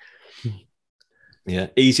 Yeah,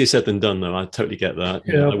 easier said than done, though. I totally get that.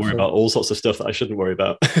 I worry about all sorts of stuff that I shouldn't worry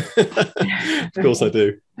about. Of course I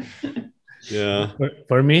do. Yeah.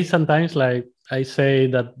 For me, sometimes, like, I say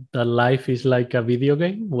that life is like a video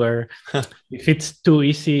game where if it's too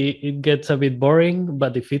easy, it gets a bit boring.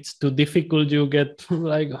 But if it's too difficult, you get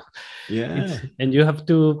like, and you have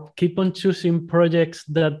to keep on choosing projects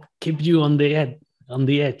that keep you on the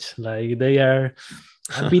edge. Like, they are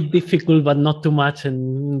a bit difficult, but not too much.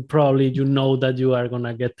 And probably that you are going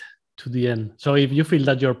to get to the end. So if you feel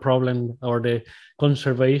that your problem or the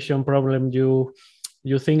conservation problem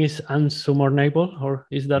you think is unsurmountable, or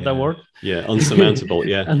is that a word? Yeah, unsurmountable.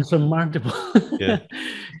 Yeah. Unsurmountable. Yeah.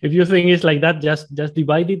 If you think it's like that, just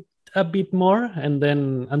divide it a bit more, and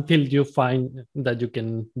then until you find that you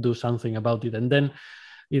can do something about it, and then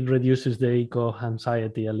it reduces the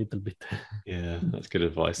eco-anxiety a little bit. Yeah, that's good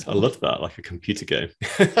advice. I love that, like a computer game.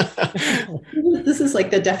 This is like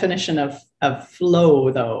the definition of flow,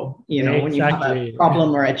 though, Exactly. When you have a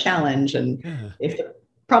problem or a challenge, and if the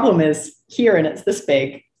problem is here and it's this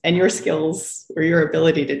big, and your skills or your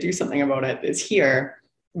ability to do something about it is here,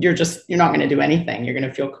 you're not going to do anything. You're going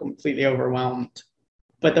to feel completely overwhelmed.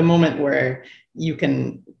 But the moment where you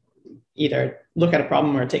can either look at a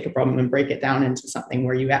problem or take a problem and break it down into something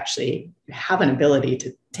where you actually have an ability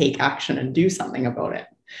to take action and do something about it,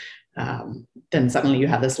 then suddenly you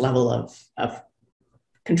have this level of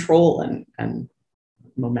control and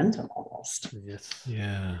momentum almost. Yes.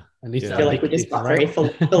 Yeah. And I feel like we just got very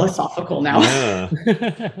philosophical now.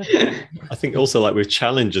 Yeah. I think also, like, with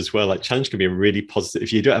challenge as well, like, challenge can be a really positive.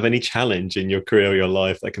 If you don't have any challenge in your career or your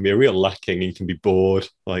life, that can be a real lacking. You can be bored,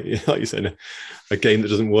 like you said, a game that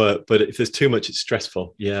doesn't work. But if there's too much, it's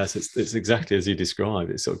stressful. Yes, it's exactly as you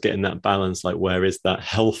described. It's sort of getting that balance, like, where is that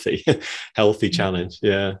healthy challenge?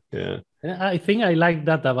 Yeah. I think I like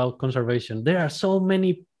that about conservation. There are so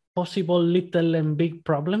many possible little and big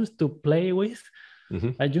problems to play with.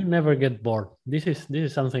 And you never get bored. This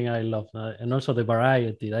is something I love, and also the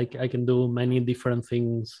variety. I can do many different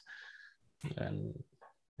things and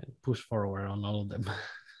push forward on all of them.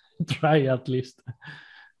 Try at least.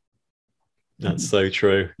 That's so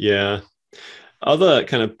true. Yeah. Other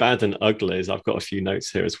kind of bad and uglies, I've got a few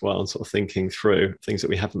notes here as well, and sort of thinking through things that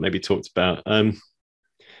we haven't maybe talked about. I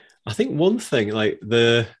think one thing, like,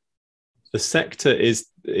 the sector is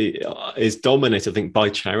dominated, I think, by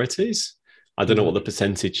charities. I don't know what the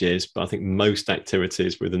percentage is, but I think most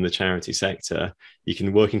activities within the charity sector, you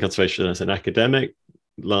can work in conservation as an academic,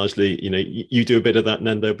 largely, you do a bit of that,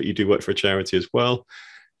 Nando, but you do work for a charity as well.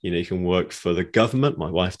 You can work for the government.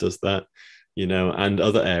 My wife does that, and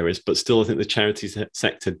other areas, but still, I think the charity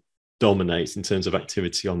sector dominates in terms of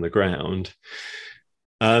activity on the ground.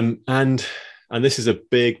 And this is a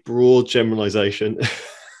big, broad generalization.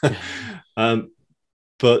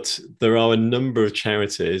 But there are a number of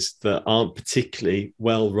charities that aren't particularly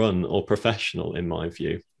well run or professional, in my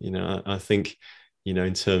view. I think,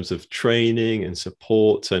 in terms of training and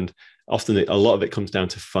support, and often a lot of it comes down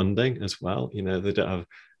to funding as well. They don't have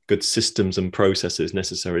good systems and processes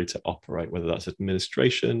necessary to operate, whether that's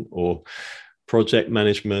administration or project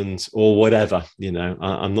management or whatever.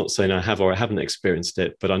 I'm not saying I have or I haven't experienced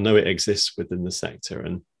it, but I know it exists within the sector.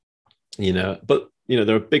 And, but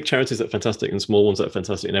there are big charities that are fantastic and small ones that are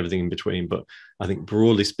fantastic and everything in between. But I think,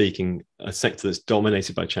 broadly speaking, a sector that's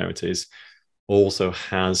dominated by charities also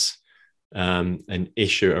has an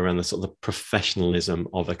issue around the sort of the professionalism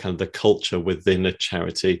of a kind of the culture within a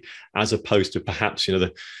charity, as opposed to perhaps,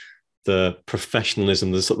 the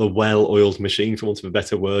professionalism, the sort of the well-oiled machine, for want of a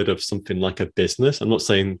better word, of something like a business. I'm not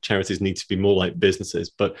saying charities need to be more like businesses,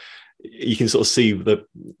 but you can sort of see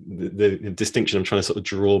the distinction I'm trying to sort of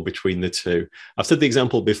draw between the two. I've said the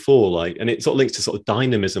example before, and it sort of links to sort of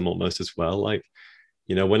dynamism almost as well.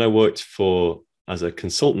 When I worked as a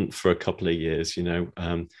consultant for a couple of years,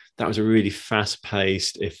 that was a really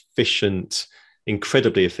fast-paced, efficient,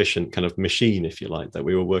 incredibly efficient kind of machine, if you like, that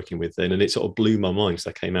we were working with then. And it sort of blew my mind, because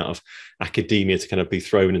I came out of academia to kind of be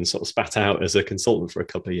thrown and sort of spat out as a consultant for a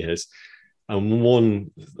couple of years. And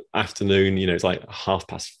one afternoon, it's like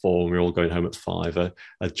 4:30, and we're all going home at 5.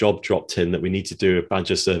 A job dropped in that we need to do a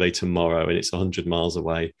badger survey tomorrow, and it's 100 miles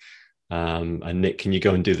away. And Nick, can you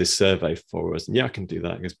go and do this survey for us? And yeah, I can do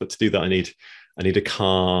that. He goes, but to do that, I need a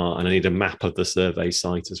car, and I need a map of the survey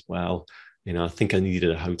site as well. I think I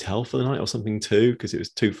needed a hotel for the night or something too, because it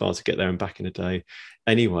was too far to get there and back in a day.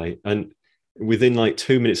 Anyway, and within like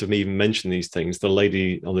 2 minutes of me even mentioning these things, the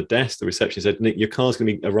lady on the desk, the receptionist, said, Nick, your car's going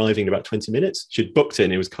to be arriving in about 20 minutes. She'd booked it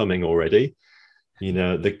and it was coming already.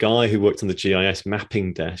 The guy who worked on the GIS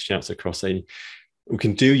mapping desk shouts across saying, we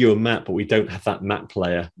can do you a map, but we don't have that map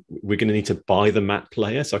player. We're going to need to buy the map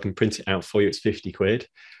player so I can print it out for you. It's 50 quid.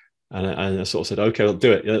 And I sort of said, okay, I'll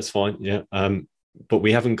do it. Yeah, that's fine. Yeah. But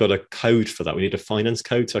we haven't got a code for that. We need a finance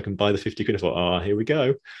code so I can buy the 50 quid. I thought, here we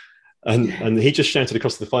go. And he just shouted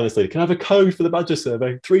across to the finance lady, can I have a code for the badger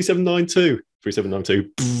survey? 3792.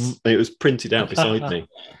 3792. And it was printed out beside me.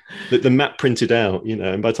 The map printed out,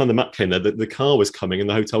 and by the time the map came there, the car was coming and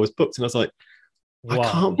the hotel was booked. And I was like, wow.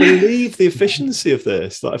 I can't believe the efficiency of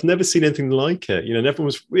this. Like, I've never seen anything like it. And everyone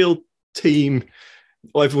was real team.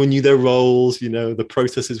 Everyone knew their roles. The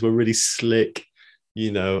processes were really slick.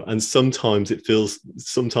 And sometimes it feels,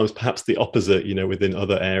 perhaps the opposite, within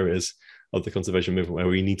other areas of the conservation movement, where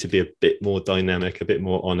we need to be a bit more dynamic, a bit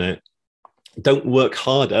more on it. Don't work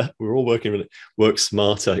harder. We're all work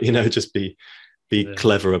smarter, just be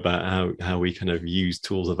clever about how we kind of use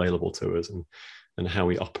tools available to us and how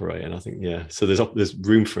we operate. And I think, so there's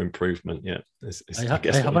room for improvement. Yeah. I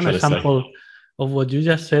have an example of what you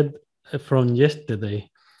just said from yesterday.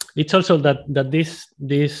 It's also that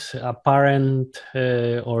this apparent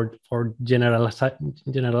or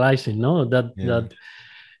generalizing, no, that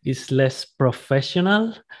is less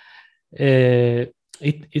professional.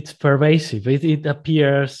 It's pervasive. It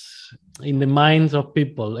appears in the minds of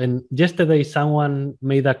people. And yesterday, someone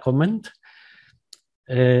made a comment,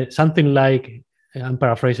 something like, I'm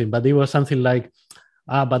paraphrasing, but it was something like,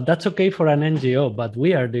 but that's okay for an NGO, but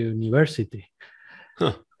we are the university.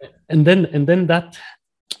 Huh. And then that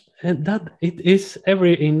it is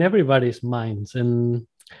in everybody's minds. And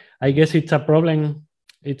I guess it's a problem.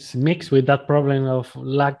 It's mixed with that problem of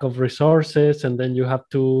lack of resources, and then you have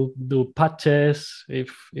to do patches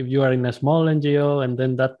if you are in a small NGO, and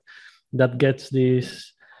then that gets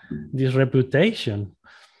this reputation.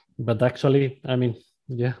 But actually, I mean,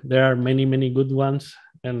 there are many good ones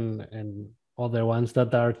and other ones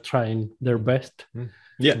that are trying their best.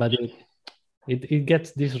 Yeah, but it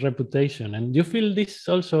gets this reputation, and you feel this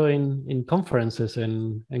also in conferences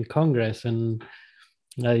and Congress. And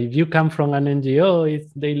if you come from an NGO,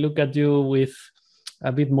 they look at you with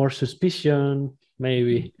a bit more suspicion,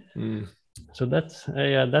 maybe. So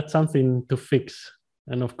that's something to fix.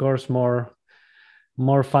 And of course, more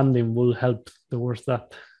funding will help towards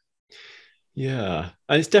that. Yeah,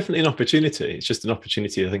 and it's definitely an opportunity. It's just an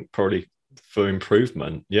opportunity, I think, probably for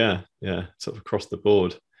improvement. Yeah, sort of across the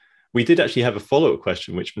board. We did actually have a follow-up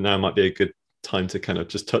question, which now might be a good time to kind of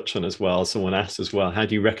just touch on as well. Someone asked as well, how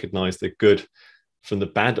do you recognize the good from the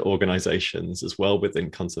bad organizations as well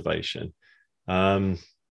within conservation? I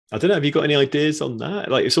don't know, have you got any ideas on that?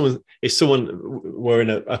 Like if someone were in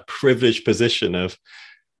a privileged position of,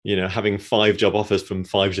 having 5 job offers from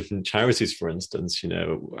 5 different charities, for instance,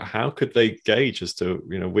 how could they gauge as to,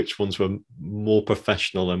 which ones were more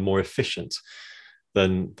professional and more efficient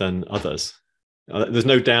than others? There's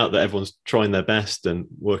no doubt that everyone's trying their best and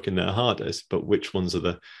working their hardest, but which ones are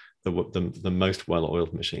the most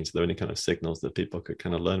well-oiled machines? Are there any kind of signals that people could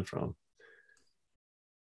kind of learn from?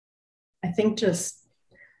 I think there's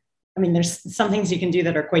some things you can do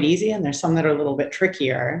that are quite easy, and there's some that are a little bit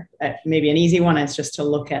trickier. Maybe an easy one is just to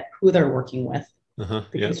look at who they're working with.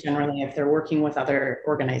 Because generally, if they're working with other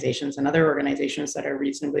organizations and other organizations that are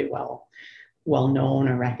reasonably well known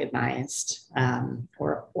or recognized,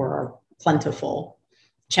 or are plentiful,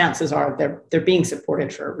 chances are they're being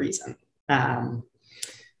supported for a reason.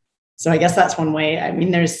 So I guess that's one way. I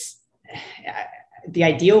mean, the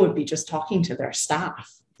ideal would be just talking to their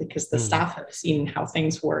staff, because the staff have seen how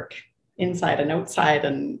things work inside and outside,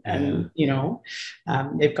 and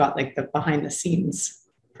they've got like the behind the scenes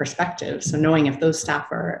perspective. So knowing if those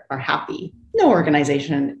staff are happy. No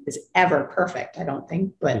organization is ever perfect, I don't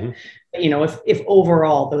think, but if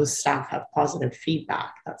overall those staff have positive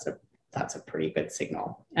feedback, that's a pretty good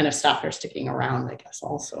signal. And if staff are sticking around, I guess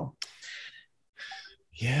also.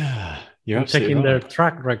 Yeah, you're absolutely checking right. Their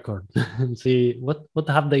track record and see what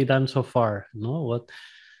have they done so far.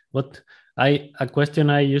 A question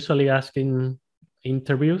I usually ask in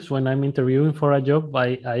interviews when I'm interviewing for a job,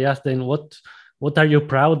 I ask them what are you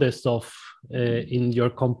proudest of in your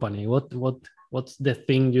company? What's the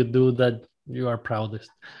thing you do that you are proudest.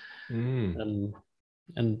 Mm.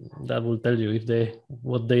 And that will tell you if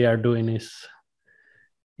what they are doing is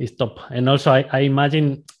top. And also I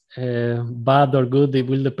imagine bad or good, it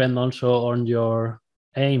will depend also on your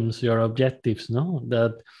aims, your objectives, no?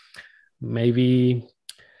 That maybe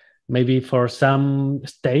for some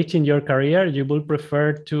stage in your career you will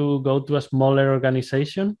prefer to go to a smaller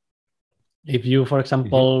organization. If you, for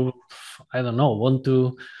example, I don't know, want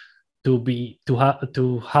to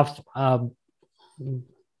have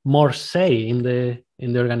more say in the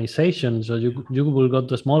organization, so you will go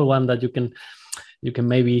to a small one that you can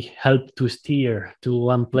maybe help to steer to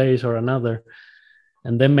one place or another.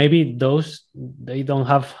 And then maybe they don't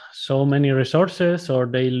have so many resources, or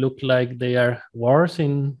they look like they are worse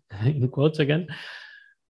in quotes again.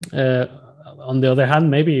 On the other hand,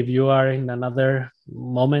 maybe if you are in another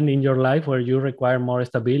moment in your life where you require more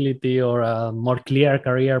stability or a more clear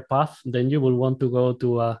career path, then you will want to go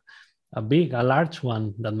to a large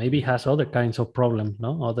one that maybe has other kinds of problems,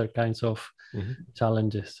 no? Other kinds of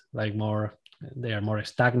challenges, like they are more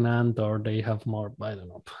stagnant, or they have more, I don't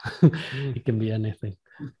know. It can be anything.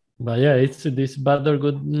 But yeah, it's this bad or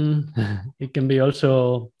good. It can be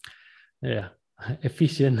also,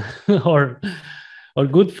 efficient or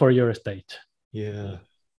good for your stage. Yeah.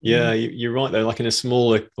 You're right though. Like in a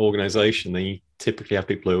smaller organization, then you typically have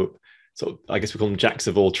people who sort of, I guess we call them jacks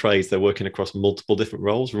of all trades. They're working across multiple different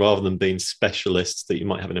roles rather than being specialists that you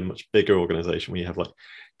might have in a much bigger organization where you have like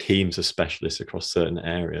teams of specialists across certain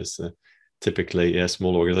areas. Typically, a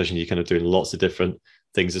small organization, you're kind of doing lots of different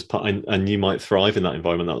things as part, and you might thrive in that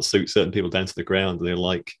environment. That'll suit certain people down to the ground. They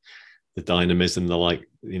like the dynamism, they like,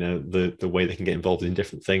 the way they can get involved in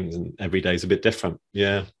different things, and every day is a bit different.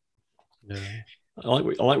 Yeah. I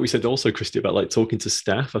like we said also, Kristi, about like talking to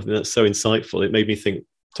staff. I think that's so insightful. It made me think,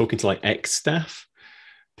 talking to like ex-staff,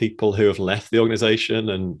 people who have left the organization,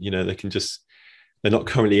 and they're not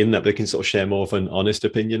currently in that, but they can sort of share more of an honest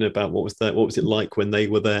opinion about what was it like when they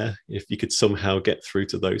were there. If you could somehow get through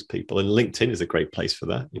to those people, and LinkedIn is a great place for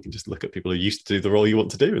that. You can just look at people who used to do the role you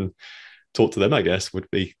want to do and talk to them, I guess, would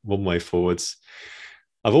be one way forwards.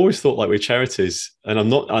 I've always thought, like, with charities, and I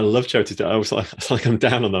love charities. I was like, it's like I'm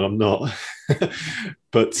down on them. I'm not,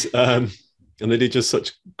 but and they do just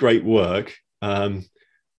such great work.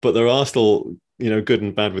 But there are still, good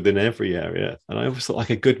and bad within every area. And I always thought, like,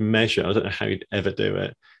 a good measure, I don't know how you'd ever do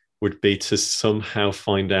it, would be to somehow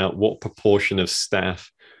find out what proportion of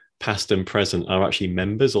staff, past and present, are actually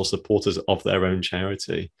members or supporters of their own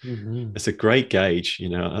charity. It's a great gauge,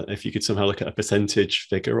 if you could somehow look at a percentage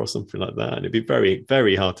figure or something like that. And it'd be very,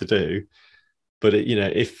 very hard to do. But,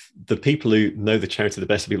 if the people who know the charity the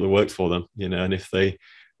best are people who work for them, and if they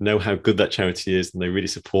know how good that charity is and they really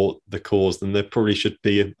support the cause, then they probably should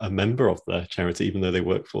be a member of their charity, even though they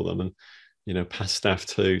work for them, and, past staff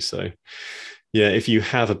too. So, yeah, if you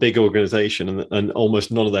have a big organization and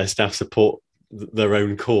almost none of their staff support their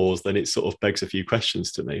own cause, then it sort of begs a few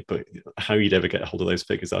questions to me. But how you'd ever get a hold of those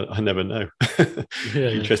figures, I never know.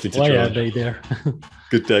 Interesting to try. Why are they there?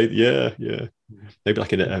 Good day. Yeah. Maybe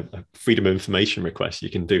like a freedom of information request you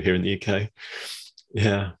can do here in the UK.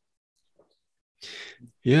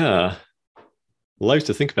 Yeah. Loads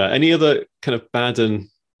to think about. Any other kind of bad and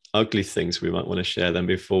ugly things we might want to share then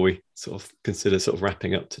before we sort of consider sort of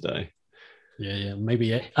wrapping up today? Yeah.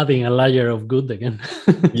 Maybe adding a layer of good again.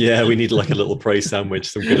 Yeah, we need like a little praise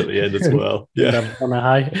sandwich, some good at the end as well. Yeah. On a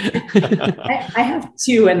high. I have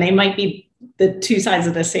two, and they might be the two sides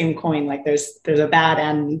of the same coin. Like there's a bad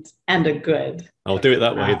and a good. I'll do it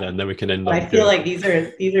that way then we can end on. I feel like these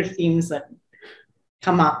are themes that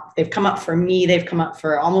come up. They've come up for me. They've come up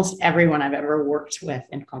for almost everyone I've ever worked with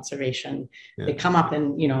in conservation. Yeah. They come up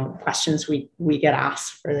in, questions we get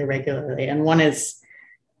asked fairly regularly. And one is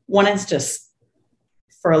just,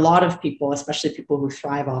 for a lot of people, especially people who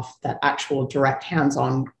thrive off that actual direct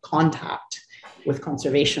hands-on contact with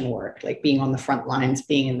conservation work, like being on the front lines,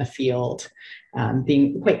 being in the field,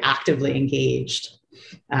 being quite actively engaged.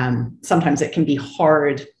 Sometimes it can be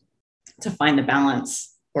hard to find the balance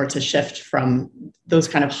or to shift from those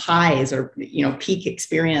kind of highs or, peak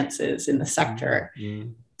experiences in the sector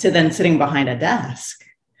to then sitting behind a desk.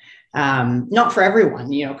 Not for everyone,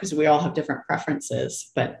 because we all have different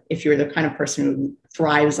preferences, but if you're the kind of person who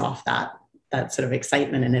thrives off that sort of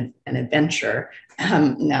excitement and adventure,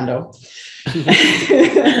 Nando,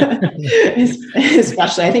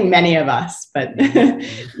 especially, I think many of us, but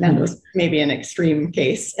Nando's maybe an extreme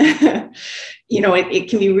case. It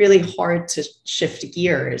can be really hard to shift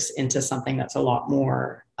gears into something that's a lot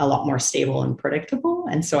more stable and predictable.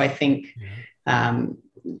 And so I think,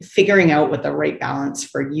 figuring out what the right balance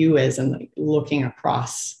for you is, and looking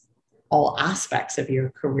across all aspects of your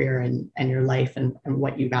career and your life and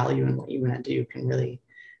what you value and what you want to do can really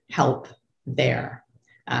help there.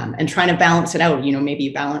 And trying to balance it out, maybe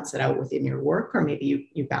you balance it out within your work, or maybe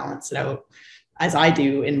you balance it out as I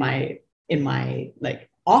do in my like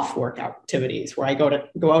off work activities, where I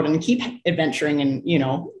go out and keep adventuring and,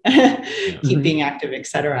 keep being active,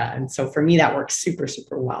 etc. And so for me, that works super,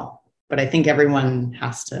 super well. But I think a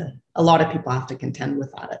lot of people have to contend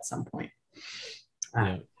with that at some point.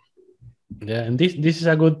 Yeah. And this is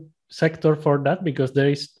a good sector for that, because there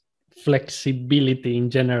is flexibility in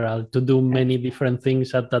general to do many different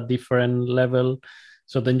things at a different level.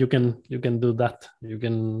 So then you can do that. You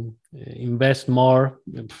can invest more.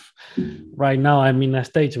 Right now, I'm in a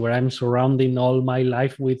stage where I'm surrounding all my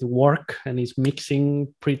life with work, and it's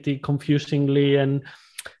mixing pretty confusingly and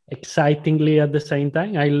excitingly at the same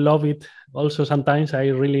time. I love it. Also, sometimes I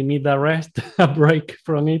really need a rest, a break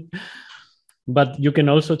from it. But you can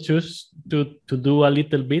also choose to do a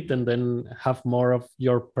little bit and then have more of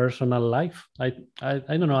your personal life. I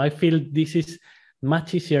don't know. I feel this is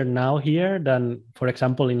much easier now here than, for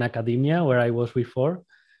example, in academia where I was before.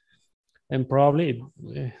 And probably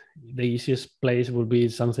the easiest place would be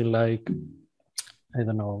something like, I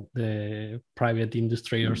don't know, the private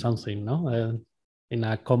industry or something, no? In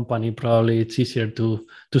a company, probably it's easier to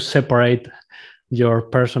separate your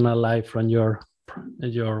personal life from your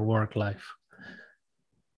work life.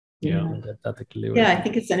 Yeah, I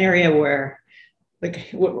think it's an area where,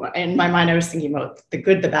 like, in my mind, I was thinking about the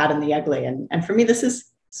good, the bad, and the ugly. And for me, this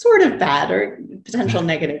is sort of bad or potential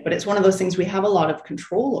negative, but it's one of those things we have a lot of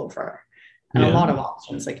control over and a lot of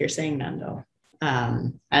options, like you're saying, Nando.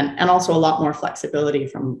 And also a lot more flexibility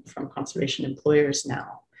from conservation employers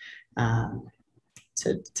now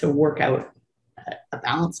to work out a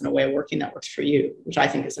balance and a way of working that works for you, which I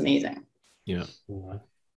think is amazing. Yeah.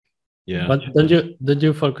 Yeah. But don't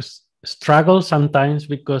you focus struggle sometimes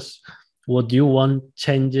because what you want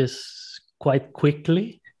changes quite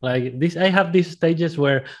quickly? Like this, I have these stages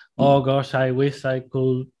where, oh gosh, I wish I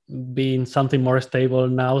could be in something more stable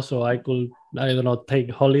now, so I could, I don't know,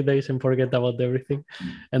 take holidays and forget about everything.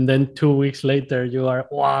 And then 2 weeks later, you are,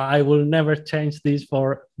 wow, I will never change this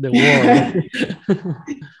for the world.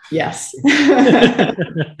 Yes.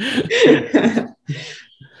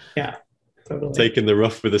 Yeah. Totally. Taking the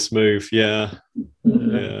rough with the smooth. Yeah.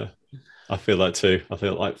 Yeah. I feel that too. I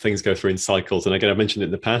feel like things go through in cycles. And again, I mentioned it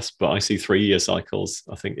in the past, but I see 3-year cycles,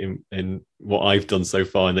 I think, in what I've done so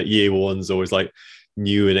far. And that year one's always like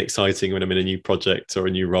new and exciting when I'm in a new project or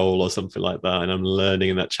a new role or something like that. And I'm learning,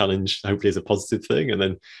 and that challenge hopefully is a positive thing. And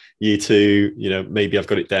then year 2, maybe I've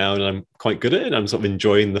got it down and I'm quite good at it. I'm sort of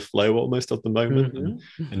enjoying the flow almost of the moment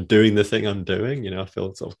and doing the thing I'm doing. I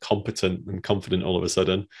feel sort of competent and confident all of a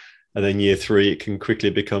sudden. And then year 3, it can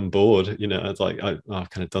quickly become bored. It's like, I've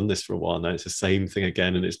kind of done this for a while now. It's the same thing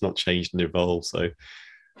again, and it's not changed and evolved. So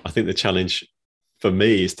I think the challenge for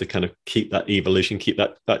me is to kind of keep that evolution, keep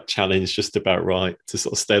that challenge just about right, to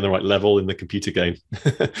sort of stay on the right level in the computer game.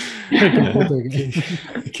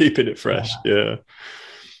 Keeping it fresh.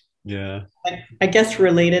 Yeah. I guess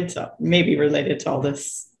related to all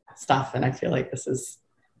this stuff. And I feel like this is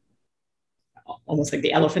almost like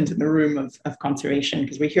the elephant in the room of conservation,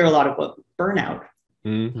 because we hear a lot about burnout,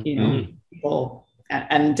 people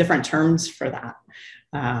and different terms for that.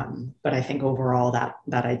 But I think overall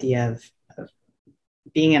that idea of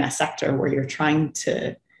being in a sector where you're trying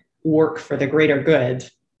to work for the greater good.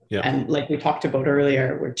 Yeah. And like we talked about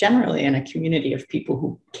earlier, we're generally in a community of people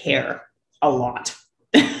who care a lot,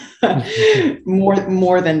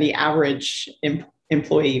 more than the average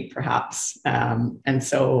employee, perhaps. And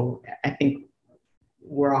so I think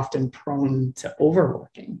we're often prone to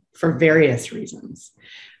overworking for various reasons.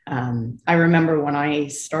 I remember when I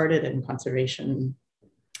started in conservation,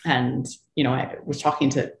 and I was talking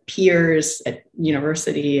to peers at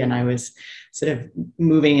university, and I was sort of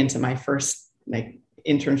moving into my first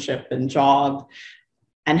internship and job,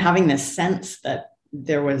 and having this sense that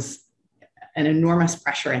there was an enormous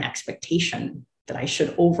pressure and expectation that I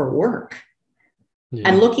should overwork. Yeah.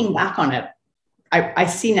 And looking back on it, I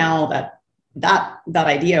see now that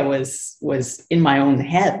idea was in my own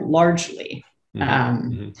head largely.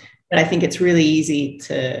 But I think it's really easy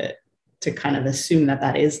to kind of assume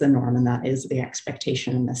that is the norm and that is the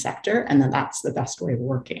expectation in the sector, and that's the best way of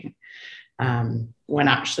working. When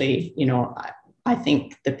actually, I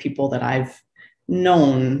think the people that I've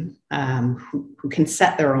known who can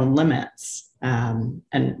set their own limits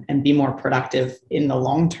and be more productive in the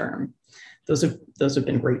long term, those have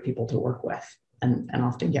been great people to work with and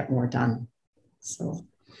often get more done. So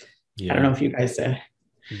yeah. I don't know if you guys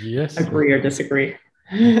agree or disagree.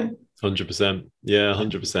 100%. Yeah,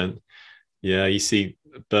 100%. Yeah, you see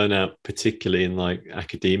burnout, particularly in like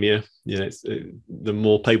academia. The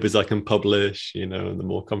more papers I can publish, and the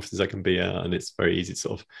more conferences I can be at, and it's very easy to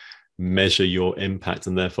sort of measure your impact.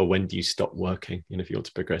 And therefore, when do you stop working? If you want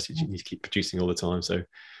to progress, you need to keep producing all the time. So,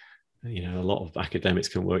 a lot of academics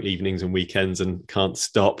can work evenings and weekends and can't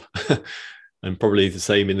stop. And probably the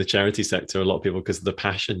same in the charity sector. A lot of people, because of the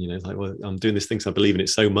passion, it's like, well, I'm doing this thing, so I believe in it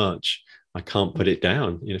so much, I can't put it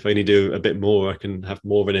down. If I only do a bit more, I can have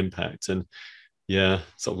more of an impact. And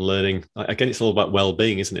sort of learning. Again, it's all about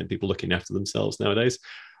well-being, isn't it? People looking after themselves nowadays.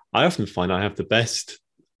 I often find I have the best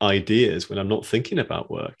ideas when I'm not thinking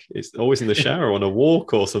about work. It's always in the shower, on a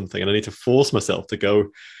walk or something, and I need to force myself to go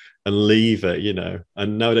and leave it,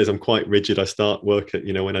 And nowadays I'm quite rigid. I start work at,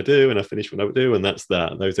 when I do, and I finish when I do, and that's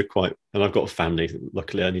that. Those are quite, and I've got a family.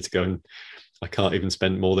 Luckily, I need to go, and I can't even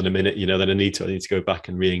spend more than a minute, then I need to go back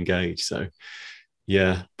and re-engage. So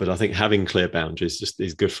but I think having clear boundaries just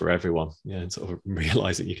is good for everyone. And sort of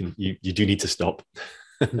realize that you do need to stop,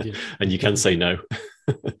 and you can say no.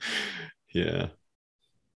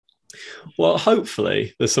 Well,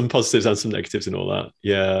 hopefully there's some positives and some negatives and all that.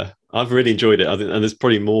 I've really enjoyed it. I think, and there's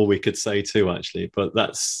probably more we could say too, actually, but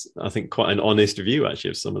that's, I think, quite an honest view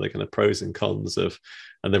actually of some of the kind of pros and cons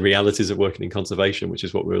and the realities of working in conservation, which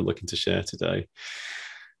is what we were looking to share today.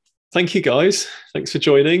 Thank you, guys. Thanks for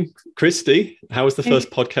joining. Kristi, how was the first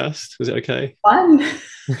podcast? Was it okay? Fun.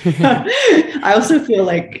 I also feel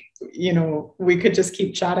like, we could just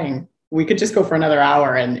keep chatting. We could just go for another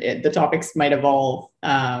hour, and the topics might evolve.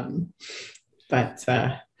 But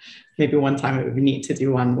maybe one time it would be neat to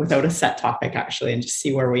do one without a set topic, actually, and just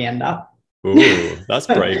see where we end up. Ooh, that's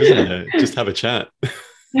brave, isn't it? Just have a chat.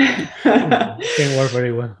 Can work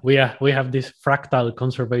very well. We have these fractal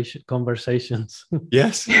conservation conversations.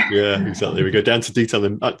 Yes, exactly. We go down to detail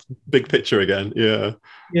and big picture again. I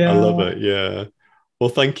love it. Well,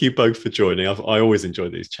 thank you both for joining. I always enjoy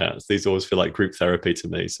these chats. These always feel like group therapy to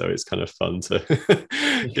me, so it's kind of fun to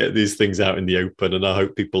get these things out in the open. And I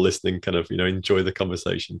hope people listening kind of enjoy the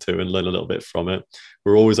conversation too and learn a little bit from it.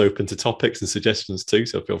 We're always open to topics and suggestions too,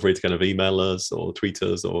 so feel free to kind of email us or tweet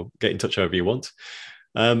us or get in touch however you want.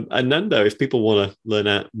 And Nando, if people want to learn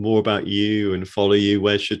out more about you and follow you,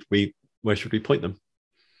 where should we point them?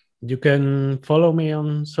 You can follow me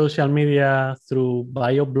on social media through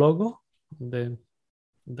BioBlogo.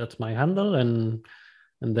 That's my handle, and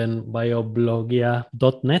then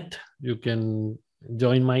bioblogia.net. You can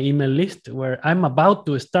join my email list, where I'm about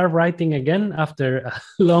to start writing again after a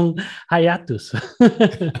long hiatus.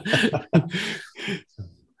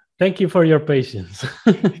 Thank you for your patience.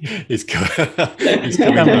 It's coming back. It's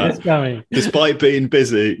coming. Despite being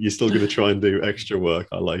busy, you're still going to try and do extra work.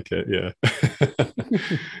 I like it.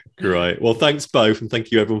 Great. Well, thanks both. And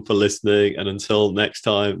thank you everyone for listening. And until next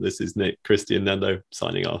time, this is Nick, Kristi and Nando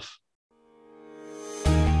signing off.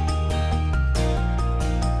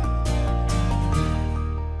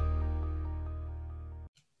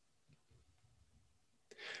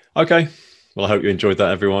 Okay. Well, I hope you enjoyed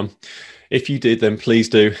that, everyone. If you did, then please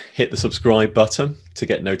do hit the subscribe button to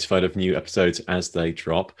get notified of new episodes as they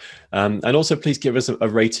drop. And also please give us a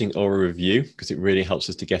rating or a review, because it really helps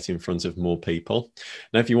us to get in front of more people.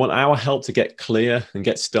 Now, if you want our help to get clear and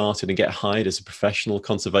get started and get hired as a professional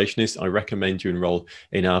conservationist, I recommend you enroll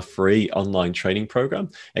in our free online training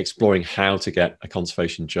program, exploring how to get a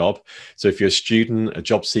conservation job. So if you're a student, a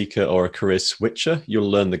job seeker, or a career switcher, you'll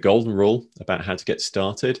learn the golden rule about how to get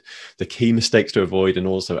started, the key mistakes to avoid, and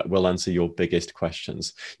also we'll answer your biggest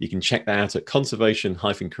questions. You can check that out at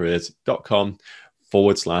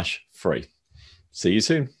conservation-careers.com/free. See you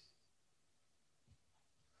soon.